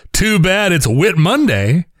 Too bad it's Whit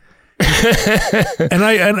Monday. and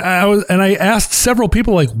I asked several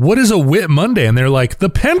people, like, what is a Whit Monday? And they're like, the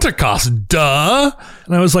Pentecost, duh.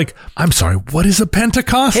 And I was like, I'm sorry, what is a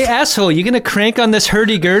Pentecost? Hey, asshole, you gonna crank on this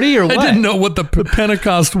hurdy-gurdy or what? I didn't know what the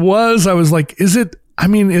Pentecost was. I was like, is it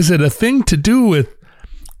a thing to do with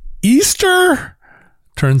Easter?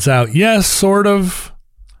 Turns out, yes, sort of.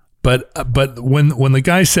 But when the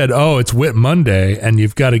guy said, oh, it's Whit Monday and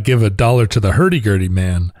you've got to give $1 to the hurdy-gurdy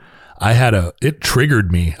man, it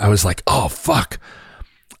triggered me. I was like, oh, fuck.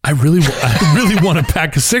 I really want a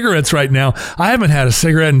pack of cigarettes right now. I haven't had a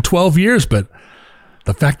cigarette in 12 years, but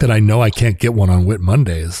the fact that I know I can't get one on Whit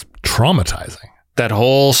Monday is traumatizing. That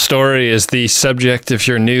whole story is the subject of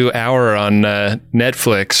your new hour on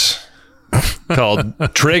Netflix called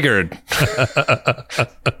Triggered.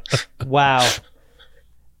 Wow.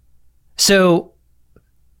 So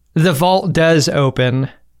the vault does open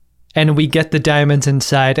and we get the diamonds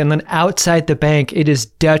inside, and then outside the bank, it is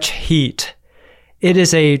Dutch heat. It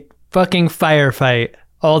is a fucking firefight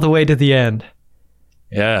all the way to the end.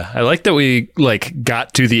 Yeah, I like that we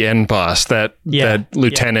got to the end boss. That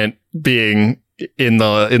lieutenant being in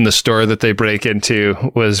the store that they break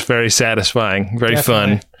into was very satisfying, very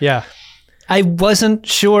Definitely. Fun. Yeah, I wasn't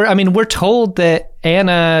sure. I mean, we're told that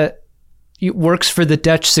Anna works for the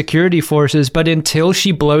Dutch security forces, but until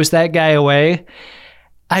she blows that guy away,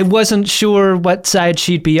 I wasn't sure what side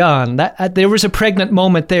she'd be on. There was a pregnant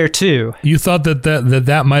moment there too. You thought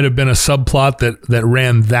that might have been a subplot that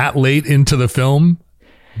ran that late into the film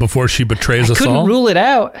before she betrays us all? I couldn't rule it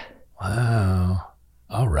out. Wow.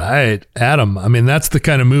 All right. Adam, I mean, that's the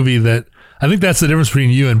kind of movie that, I think that's the difference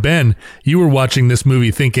between you and Ben. You were watching this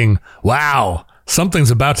movie thinking, wow, something's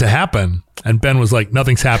about to happen. And Ben was like,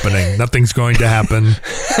 nothing's happening. Nothing's going to happen.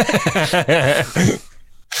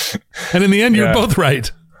 And in the end, you're both right.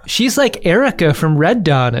 She's like Erica from Red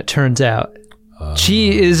Dawn, it turns out.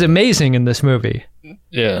 She is amazing in this movie.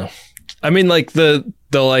 Yeah. I mean, like the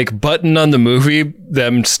button on the movie,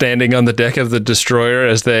 them standing on the deck of the destroyer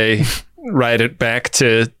as they ride it back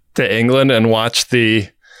to England and watch the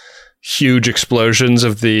huge explosions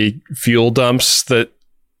of the fuel dumps that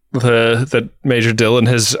Major Dillon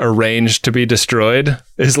has arranged to be destroyed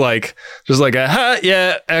is like, just like,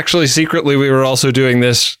 yeah, actually secretly we were also doing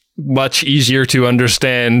this much easier to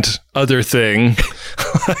understand other thing.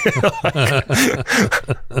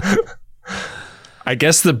 I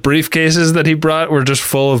guess the briefcases that he brought were just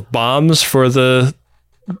full of bombs for the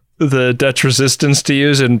Dutch resistance to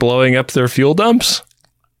use in blowing up their fuel dumps.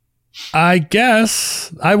 I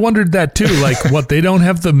guess. I wondered that too. Like, what, they don't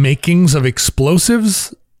have the makings of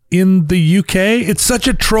explosives in the UK? It's such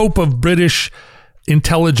a trope of British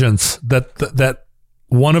intelligence that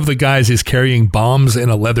one of the guys is carrying bombs in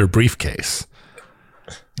a leather briefcase.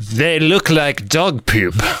 They look like dog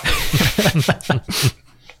poop.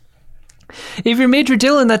 If you're Major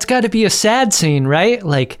Dillon, that's got to be a sad scene, right?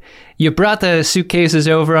 Like, you brought the suitcases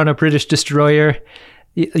over on a British destroyer.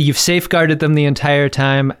 You've safeguarded them the entire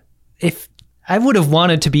time. If I would have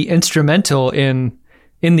wanted to be instrumental in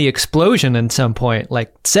the explosion at some point,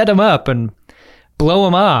 like set him up and blow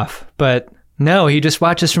him off. But no, he just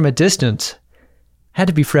watches from a distance. Had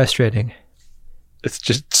to be frustrating. It's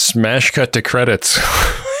just smash cut to credits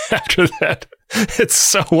after that. It's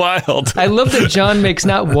so wild. I love that John makes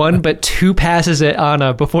not one, but two passes at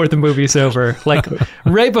Anna before the movie's over. Like,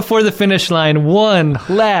 right before the finish line, one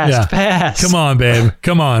last pass. Come on, babe.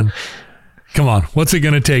 Come on. What's it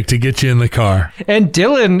going to take to get you in the car? And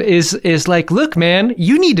Dylan is like, look, man,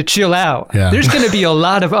 you need to chill out. Yeah. There's going to be a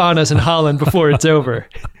lot of Annas in Holland before it's over.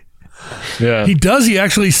 Yeah. He does. He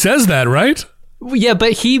actually says that, right? Yeah,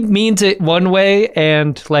 but he means it one way,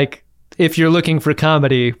 and like, if you're looking for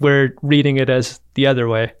comedy, we're reading it as the other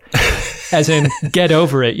way. As in, get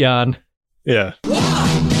over it, Jan. Yeah.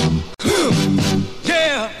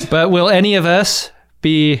 But will any of us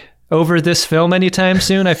be over this film anytime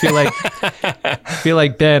soon. I feel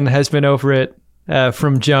like Ben has been over it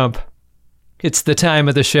from jump. It's the time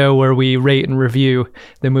of the show where we rate and review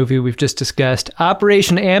the movie we've just discussed.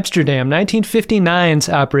 Operation Amsterdam, 1959's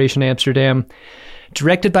Operation Amsterdam,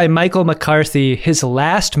 directed by Michael McCarthy, his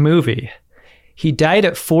last movie. He died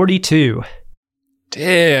at 42.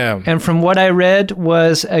 Damn. And from what I read,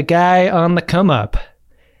 was a guy on the come up.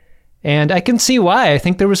 And I can see why. I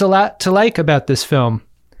think there was a lot to like about this film.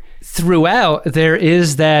 Throughout, there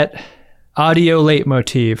is that audio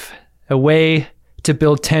leitmotif, a way to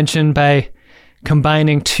build tension by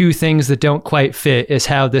combining two things that don't quite fit is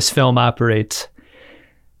how this film operates.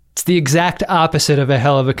 It's the exact opposite of a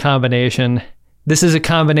hell of a combination. This is a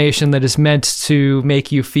combination that is meant to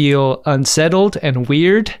make you feel unsettled and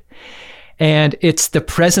weird. And it's the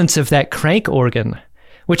presence of that crank organ,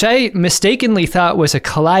 which I mistakenly thought was a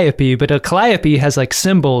calliope, but a calliope has like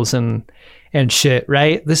cymbals and shit,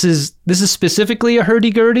 right? This is specifically a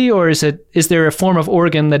hurdy-gurdy, or is there a form of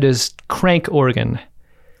organ that is crank organ?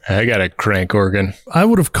 I got a crank organ. I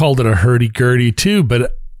would have called it a hurdy-gurdy too,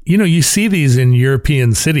 but you see these in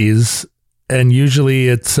European cities, and usually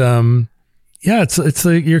it's it's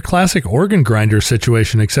your classic organ grinder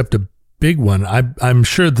situation, except a big one. I'm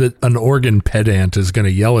sure that an organ pedant is going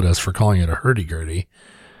to yell at us for calling it a hurdy-gurdy.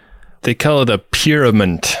 They call it a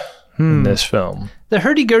purement in this film. The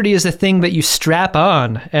hurdy-gurdy is a thing that you strap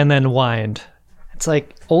on and then wind. It's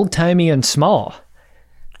like old-timey and small.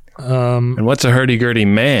 And what's a hurdy-gurdy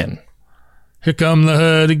man? Here come the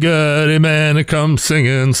hurdy-gurdy man, he comes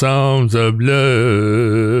singing songs of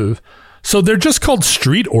love. So they're just called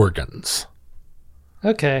street organs.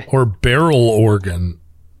 Okay. Or barrel organ.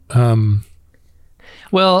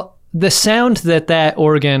 Well, the sound that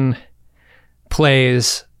organ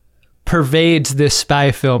plays pervades this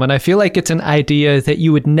spy film, and I feel like it's an idea that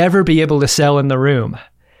you would never be able to sell in the room.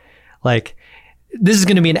 Like, this is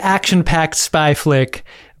going to be an action-packed spy flick,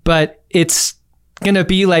 but it's going to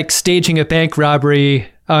be like staging a bank robbery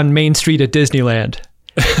on Main Street at Disneyland.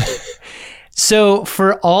 So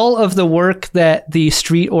for all of the work that the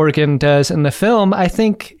street organ does in the film, I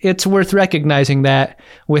think it's worth recognizing that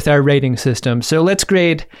with our rating system. So let's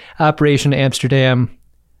grade Operation Amsterdam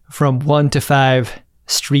from 1 to 5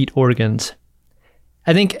 street organs.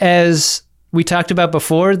 I think, as we talked about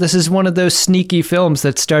before, this is one of those sneaky films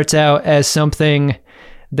that starts out as something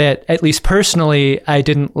that, at least personally, I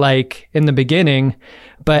didn't like in the beginning,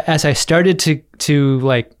 but as I started to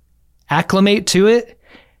like acclimate to it,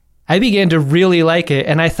 I began to really like it,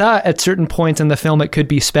 and I thought at certain points in the film it could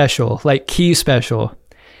be special, like key special.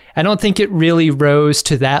 I don't think it really rose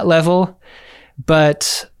to that level,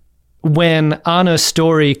 but when Anna's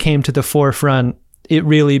story came to the forefront, it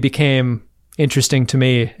really became interesting to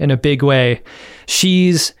me in a big way.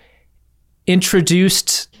 She's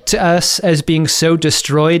introduced to us as being so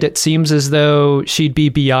destroyed, it seems as though she'd be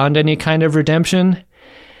beyond any kind of redemption.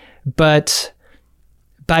 But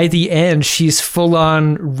by the end, she's full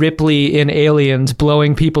on Ripley in Aliens,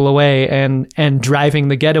 blowing people away and driving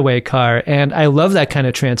the getaway car. And I love that kind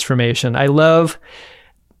of transformation. I love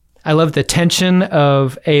the tension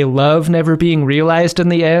of a love never being realized in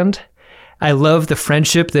the end. I love the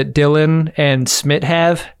friendship that Dylan and Smith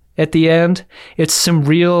have at the end. It's some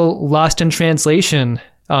real lost in translation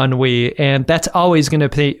ennui, and that's always going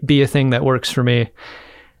to be a thing that works for me.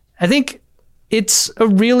 I think it's a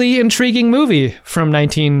really intriguing movie from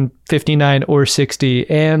 1959 or 60,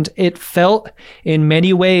 and it felt in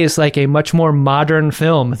many ways like a much more modern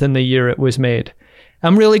film than the year it was made.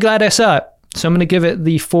 I'm really glad I saw it, so I'm going to give it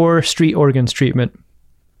the 4 street organs treatment.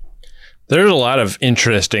 There's a lot of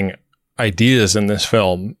interesting ideas in this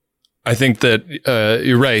film. I think that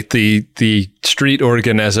you're right. The street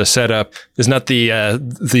organ as a setup is not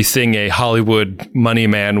the thing a Hollywood money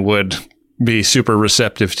man would be super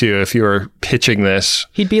receptive to if you were pitching this.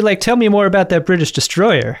 He'd be like, "Tell me more about that British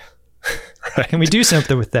destroyer." Right. Can we do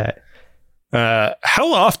something with that?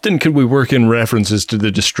 How often could we work in references to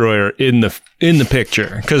the destroyer in the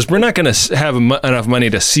picture? Because we're not going to have enough money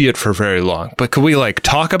to see it for very long. But could we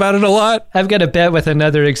talk about it a lot? I've got a bet with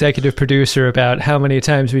another executive producer about how many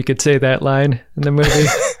times we could say that line in the movie.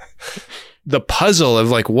 The puzzle of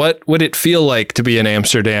what would it feel like to be in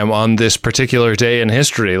Amsterdam on this particular day in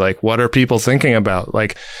history? What are people thinking about?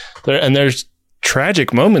 There's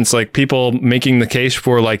tragic moments, like people making the case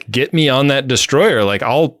for get me on that destroyer,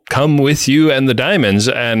 I'll come with you and the diamonds,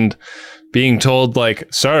 and being told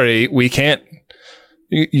sorry, we can't,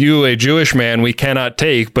 you, a Jewish man, we cannot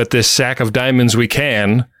take, but this sack of diamonds we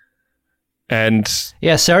can. And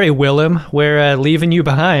yeah, sorry, Willem, we're leaving you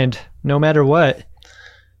behind no matter what.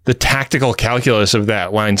 the tactical calculus of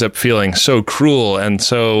that winds up feeling so cruel and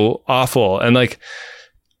so awful. And like,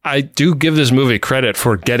 I do give this movie credit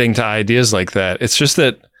for getting to ideas like that. It's just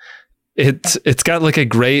that it's got like a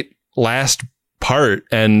great last part,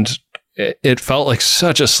 and it felt like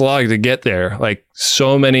such a slog to get there. Like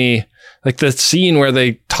so many, like the scene where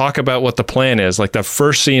they talk about what the plan is, like the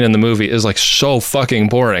first scene in the movie is like so fucking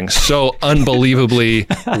boring, so unbelievably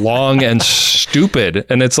long and stupid.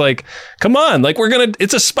 And it's like, come on, like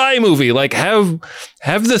it's a spy movie. Like have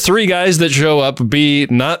the three guys that show up be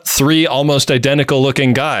not three almost identical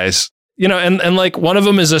looking guys, you know, and like one of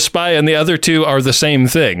them is a spy and the other two are the same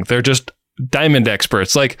thing. They're just diamond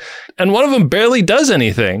experts. Like, and one of them barely does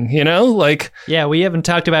anything, you know, like, yeah, we haven't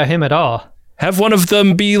talked about him at all. Have one of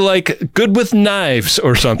them be like good with knives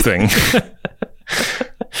or something.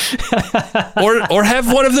 or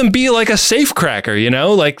have one of them be like a safe cracker, you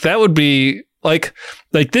know? Like that would be like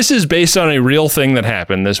this is based on a real thing that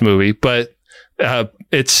happened, this movie, but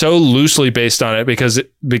it's so loosely based on it because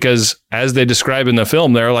as they describe in the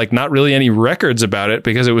film, there are like not really any records about it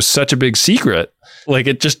because it was such a big secret. Like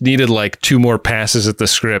it just needed like 2 more passes at the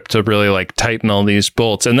script to really like tighten all these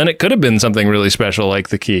bolts. And then it could have been something really special like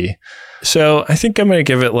The Key. So I think I'm going to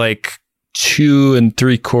give it like 2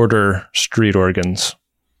 3/4 street organs.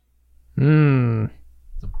 There's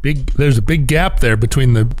a big gap there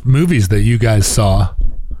between the movies that you guys saw.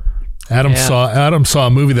 Adam saw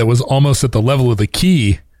a movie that was almost at the level of The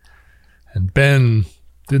Key, and Ben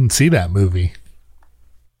didn't see that movie.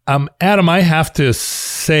 Adam, I have to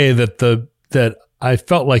say that I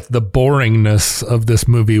felt like the boringness of this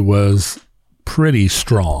movie was pretty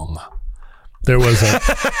strong. There was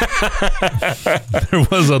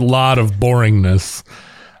a lot of boringness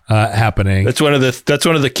happening. That's one of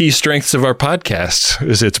the key strengths of our podcast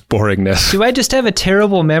is its boringness. Do I just have a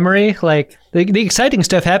terrible memory? Like the exciting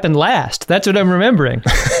stuff happened last. That's what I'm remembering.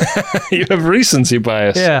 You have recency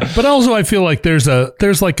bias. Yeah. But also I feel like there's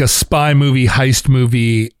like a spy movie, heist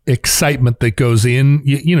movie excitement that goes in.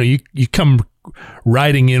 You come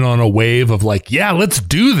riding in on a wave of like, yeah, let's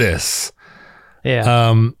do this.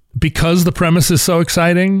 Yeah. Because the premise is so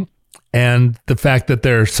exciting, and the fact that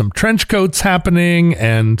there are some trench coats happening,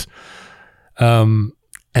 and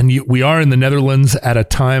we are in the Netherlands at a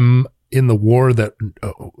time in the war that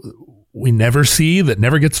we never see, that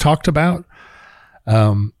never gets talked about.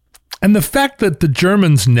 And the fact that the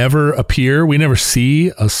Germans never appear, we never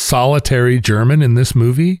see a solitary German in this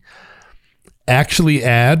movie, actually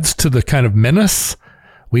adds to the kind of menace.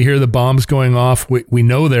 We hear the bombs going off. We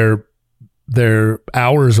know they're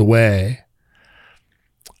hours away.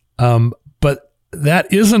 But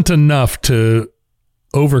that isn't enough to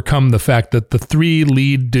overcome the fact that the 3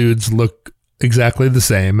 lead dudes look exactly the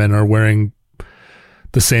same and are wearing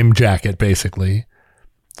the same jacket, basically.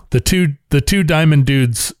 The two diamond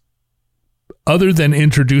dudes, other than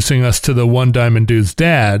introducing us to the one diamond dude's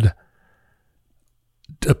dad,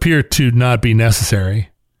 appear to not be necessary.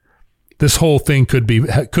 This whole thing could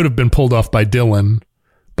have been pulled off by Dylan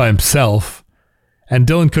by himself, and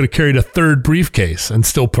Dylan could have carried a 3rd briefcase and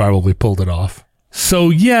still probably pulled it off. So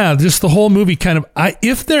yeah, just the whole movie kind of,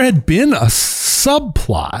 if there had been a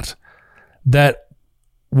subplot that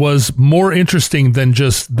was more interesting than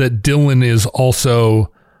just that Dylan is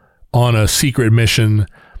also on a secret mission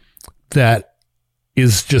that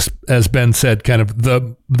is just, as Ben said, kind of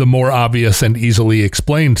the more obvious and easily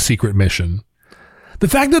explained secret mission. The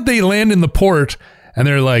fact that they land in the port and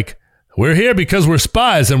they're like, we're here because we're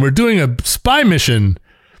spies and we're doing a spy mission.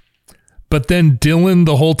 But then Dylan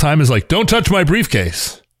the whole time is like, don't touch my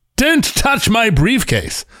briefcase. Don't touch my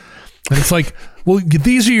briefcase. And it's like, well,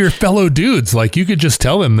 these are your fellow dudes. Like, you could just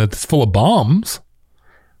tell them that it's full of bombs,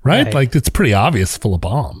 right? Like, it's pretty obvious full of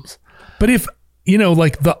bombs. But if,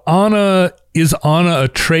 like the Anna is Anna a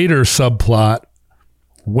traitor subplot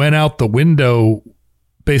went out the window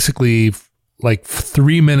basically like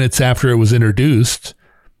 3 minutes after it was introduced,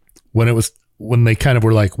 when they kind of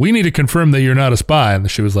were like, we need to confirm that you're not a spy. And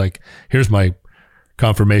she was like, here's my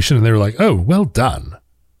confirmation. And they were like, oh, well done.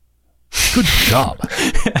 Good job.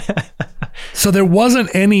 So there wasn't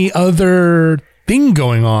any other thing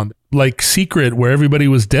going on, like Secret, where everybody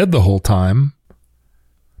was dead the whole time.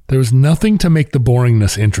 There was nothing to make the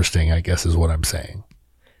boringness interesting, I guess is what I'm saying.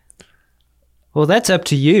 Well, that's up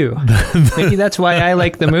to you. Maybe that's why I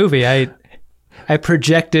like the movie. I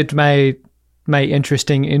projected my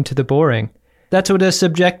interesting into the boring. That's what a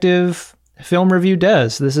subjective film review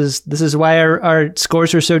does. This is why our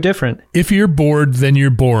scores are so different. If you're bored, then you're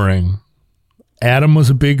boring. Adam was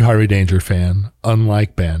a big Harvey Danger fan,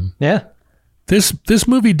 unlike Ben. Yeah. This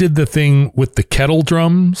movie did the thing with the kettle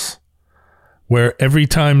drums where every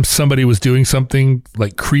time somebody was doing something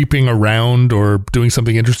like creeping around or doing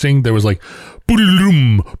something interesting, there was like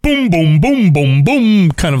boom, boom, boom, boom, boom,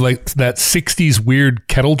 boom, kind of like that 60s weird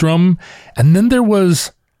kettle drum. And then there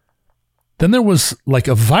was like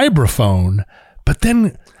a vibraphone, but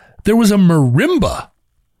then there was a marimba,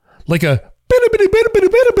 like a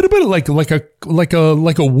like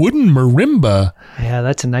a wooden marimba. Yeah,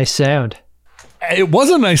 that's a nice sound. It was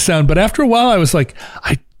a nice sound, but after a while I was like,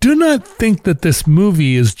 I do not think that this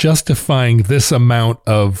movie is justifying this amount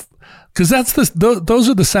of, because those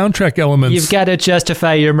are the soundtrack elements. You've got to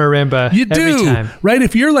justify your marimba. You do, every time. Right?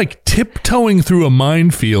 If you're like tiptoeing through a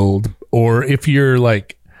minefield, or if you're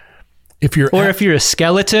if you're a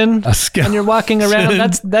skeleton and you're walking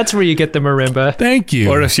around, that's where you get the marimba. Thank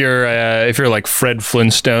you. Or if you're like Fred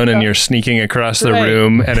Flintstone and you're sneaking across the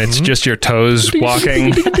room and it's just your toes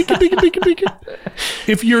walking.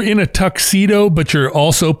 If you're in a tuxedo but you're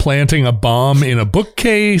also planting a bomb in a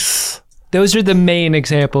bookcase. Those are the main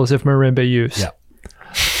examples of marimba use. Yeah.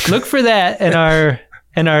 Look for that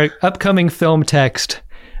in our upcoming film text.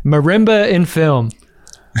 Marimba in film.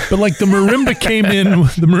 But like the marimba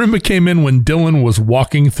came in when Dylan was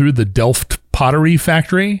walking through the Delft pottery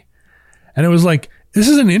factory. And it was like, this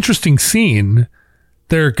is an interesting scene.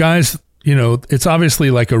 There are guys, it's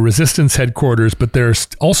obviously like a resistance headquarters, but there's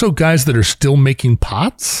also guys that are still making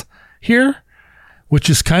pots here, which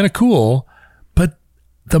is kind of cool. But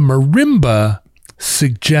the marimba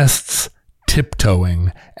suggests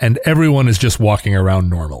tiptoeing, and everyone is just walking around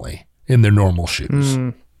normally in their normal shoes.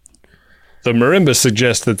 The marimba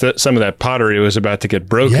suggests that some of that pottery was about to get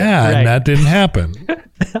broken. Yeah, right. And that didn't happen.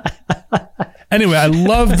 Anyway, I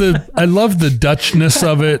love the Dutchness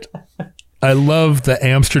of it. I love the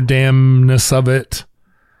Amsterdamness of it.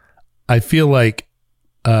 I feel like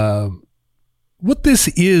what this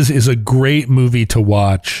is a great movie to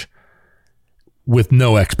watch with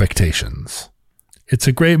no expectations. It's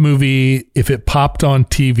a great movie if it popped on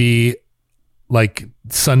TV like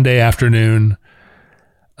Sunday afternoon.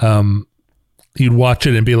 You'd watch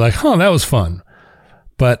it and be like, "Oh, that was fun,"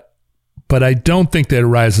 but I don't think that it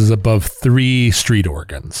rises above 3 street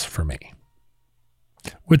organs for me.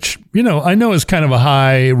 Which I know is kind of a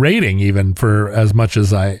high rating, even for as much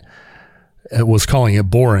as I was calling it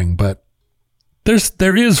boring. But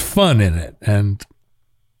there is fun in it, and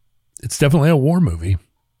it's definitely a war movie.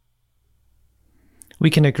 We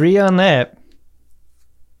can agree on that.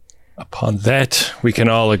 Upon that, we can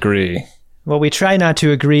all agree. Well, we try not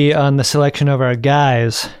to agree on the selection of our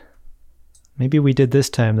guys. Maybe we did this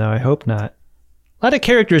time, though. I hope not. A lot of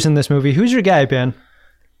characters in this movie. Who's your guy, Ben?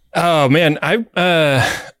 Oh, man. I'm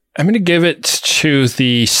going to give it to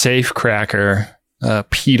the safecracker,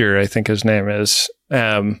 Peter, I think his name is.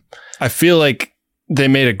 I feel like they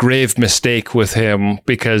made a grave mistake with him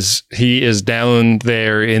because he is down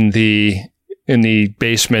there in the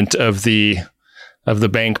basement of the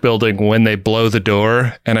bank building when they blow the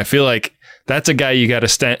door. And I feel like that's a guy you got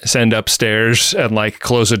to send upstairs and like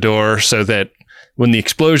close a door so that when the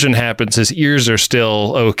explosion happens, his ears are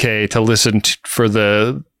still okay to listen for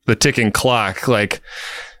the ticking clock. Like,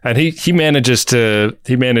 and he manages to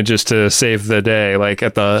save the day. Like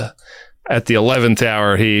at the 11th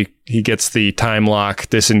hour, he gets the time lock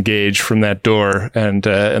disengaged from that door, and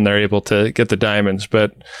they're able to get the diamonds.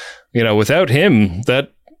 But without him, that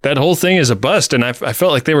whole thing is a bust. And I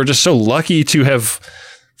felt like they were just so lucky to have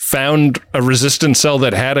found a resistance cell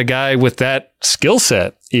that had a guy with that skill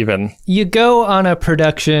set. Even you go on a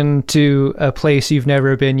production to a place you've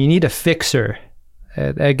never been, you need a fixer,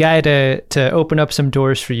 a guy to open up some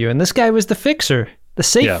doors for you. And this guy was the fixer, the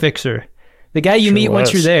safe fixer, the guy you meet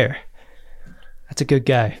once you're there. That's a good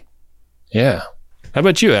guy. Yeah. How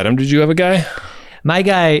about you, Adam? Did you have a guy? My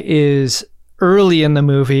guy is early in the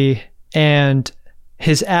movie, and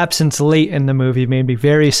his absence late in the movie made me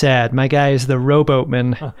very sad. My guy is the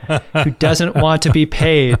rowboatman who doesn't want to be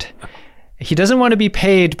paid. He doesn't want to be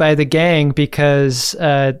paid by the gang because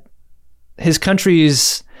his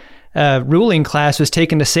country's ruling class was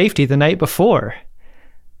taken to safety the night before.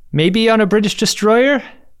 Maybe on a British destroyer?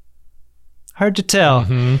 Hard to tell.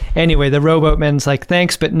 Mm-hmm. Anyway, the rowboatman's like,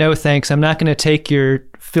 thanks, but no thanks. I'm not going to take your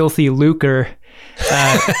filthy lucre.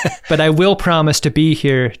 But I will promise to be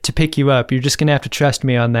here to pick you up. You're just going to have to trust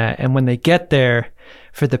me on that. And when they get there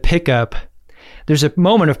for the pickup, there's a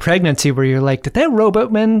moment of pregnancy where you're like, did that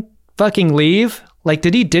rowboatman fucking leave? Like,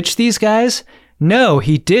 did he ditch these guys? No,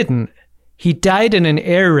 he didn't. He died in an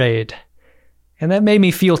air raid. And that made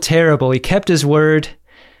me feel terrible. He kept his word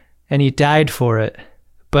and he died for it.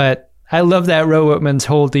 But I love that rowboatman's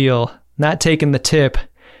whole deal. Not taking the tip.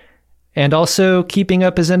 and also keeping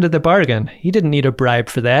up his end of the bargain. He didn't need a bribe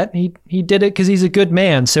for that. He did it because he's a good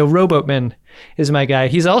man. So Roboatman is my guy.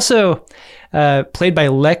 He's also played by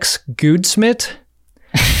Lex Goodsmith,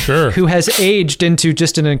 Sure. who has aged into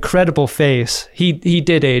just an incredible face. He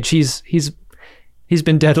did age. He's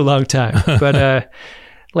been dead a long time, but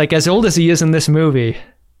like as old as he is in this movie,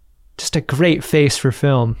 just a great face for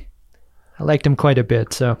film. I liked him quite a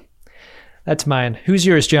bit, so that's mine. Who's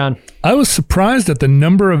yours, John? I was surprised at the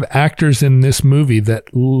number of actors in this movie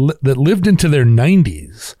that lived into their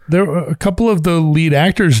 90s. There were a couple of the lead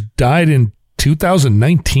actors died in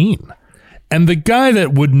 2019. And the guy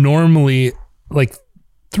that would normally, like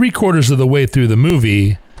 3/4 of the way through the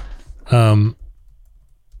movie,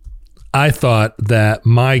 I thought that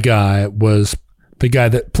my guy was the guy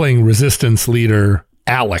that playing Resistance leader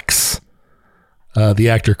Alex, the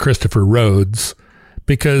actor Christopher Rhodes,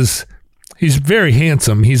 because he's very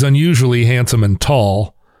handsome. He's unusually handsome and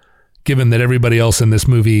tall, given that everybody else in this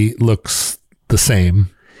movie looks the same.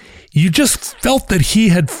 You just felt that he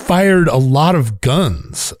had fired a lot of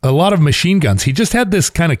guns, a lot of machine guns. He just had this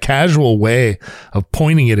kind of casual way of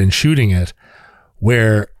pointing it and shooting it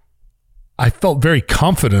where I felt very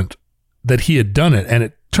confident that he had done it. And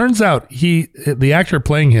it turns out the actor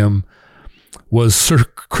playing him was Sir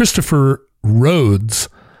Christopher Rhodes,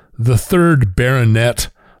 the 3rd Baronet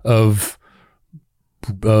of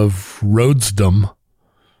Rhodesdom.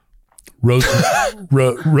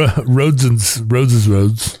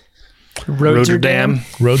 Rotterdam.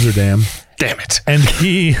 Damn it. And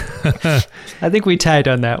he I think we tied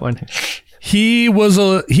on that one. he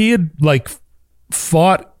had like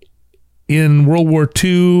fought in World War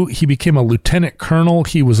II. He became a lieutenant colonel.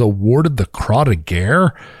 He was awarded the Croix de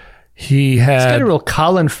Guerre. He's got a real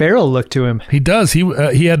Colin Farrell look to him. He does. He won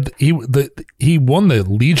the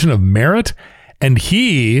Legion of Merit, and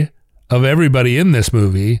he, of everybody in this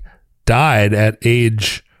movie, died at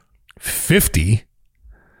age 50.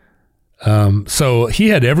 So he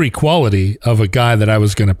had every quality of a guy that I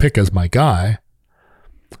was going to pick as my guy.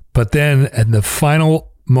 But then in the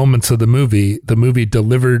final moments of the movie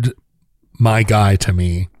delivered my guy to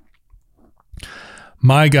me.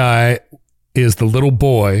 My guy is the little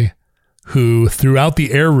boy who, throughout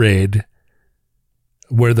the air raid,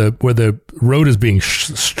 where the road is being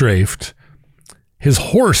strafed, his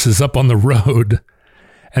horse is up on the road,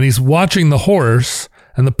 and he's watching the horse,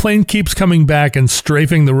 and the plane keeps coming back and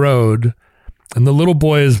strafing the road, and the little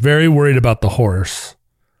boy is very worried about the horse.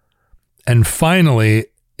 And finally,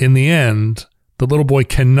 in the end, the little boy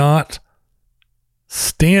cannot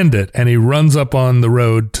stand it, and he runs up on the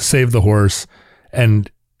road to save the horse and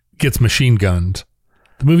gets machine gunned.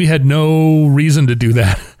 The movie had no reason to do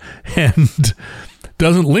that and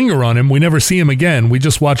doesn't linger on him. We never see him again. We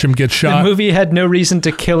just watch him get shot. The movie had no reason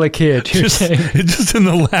to kill a kid. Just in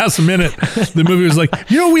the last minute, the movie was like,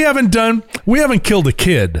 you know what we haven't done? We haven't killed a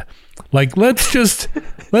kid. Like, let's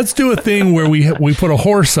do a thing where we put a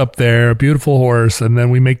horse up there, a beautiful horse, and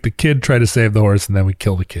then we make the kid try to save the horse, and then we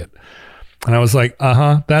kill the kid. And I was like,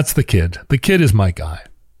 that's the kid. The kid is my guy.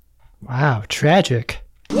 Wow, tragic.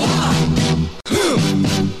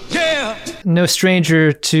 Yeah. No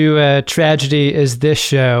stranger to tragedy is this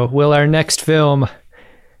show. Will our next film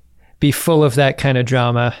be full of that kind of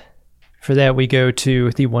drama? For that, we go to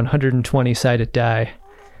the 120-sided die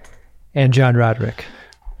and John Roderick.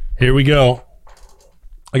 Here we go.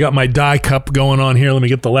 I got my die cup going on here. Let me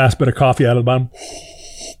get the last bit of coffee out of the bottom.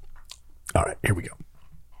 All right, here we go.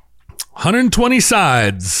 120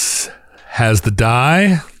 sides has the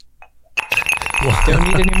die. Don't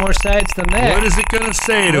need any more sides than that. What is it going to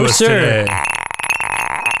say to us sir. today?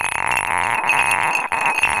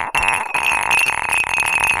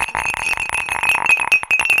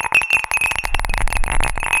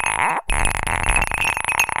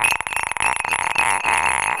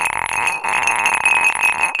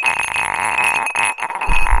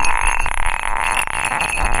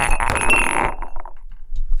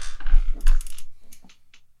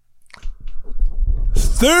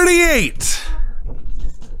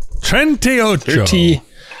 $38.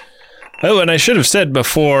 Oh, and I should have said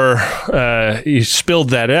before you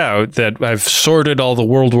spilled that out that I've sorted all the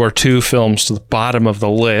World War II films to the bottom of the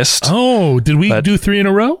list. Oh, did we do 3 in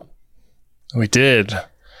a row? We did.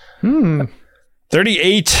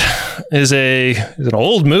 38 is an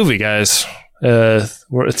old movie, guys.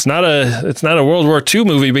 It's not a World War II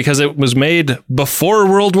movie because it was made before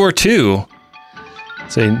World War II.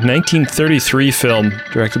 It's a 1933 film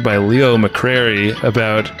directed by Leo McCrary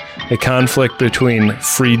about a conflict between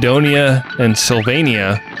Fredonia and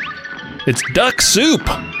Sylvania. It's Duck Soup.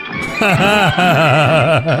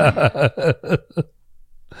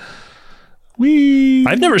 Whee!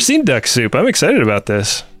 I've never seen Duck Soup. I'm excited about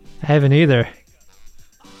this. I haven't either.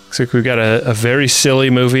 Looks like we've got a very silly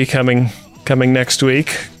movie coming next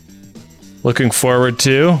week. Looking forward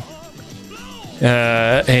to.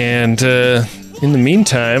 And in the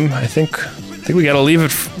meantime, I think we got to leave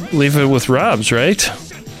it with Rob's, right?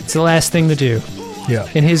 It's the last thing to do. Yeah.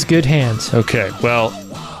 In his good hands. Okay. Well,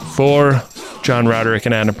 for John Roderick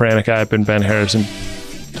and Adam Pranica, I've been Ben Harrison.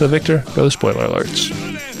 So, Victor, go to spoiler alerts.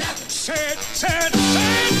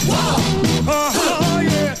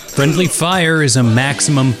 Friendly Fire is a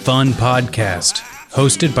Maximum Fun podcast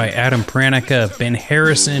hosted by Adam Pranica, Ben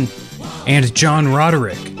Harrison, and John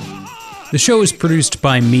Roderick. The show is produced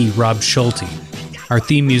by me, Rob Schulte. Our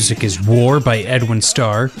theme music is War by Edwin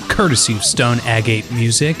Starr, courtesy of Stone Agate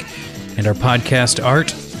Music, and our podcast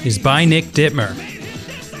art is by Nick Dittmer.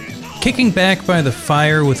 Kicking back by the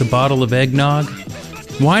fire with a bottle of eggnog?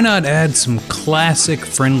 Why not add some classic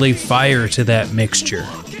Friendly Fire to that mixture?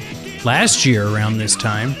 Last year, around this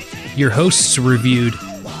time, your hosts reviewed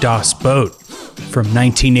Das Boot from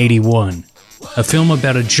 1981, a film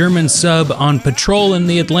about a German sub on patrol in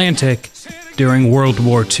the Atlantic during World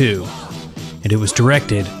War II, and it was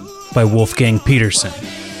directed by Wolfgang Petersen.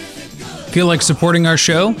 Feel like supporting our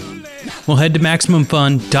show? Well, head to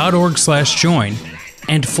MaximumFun.org/join,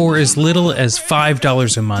 and for as little as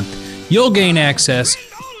 $5 a month, you'll gain access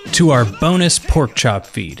to our bonus pork chop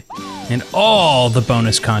feed and all the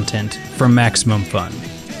bonus content from Maximum Fun.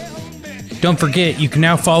 Don't forget, you can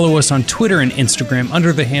now follow us on Twitter and Instagram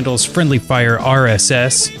under the handles Friendly Fire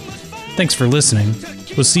RSS. Thanks for listening.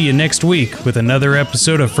 We'll see you next week with another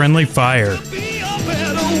episode of Friendly Fire.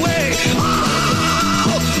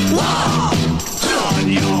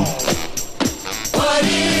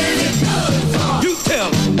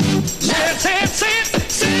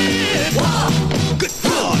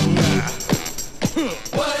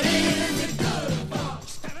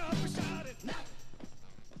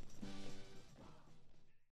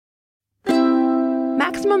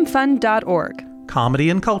 MaximumFun.org. Comedy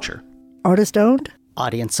and culture. Artist owned.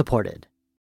 Audience supported.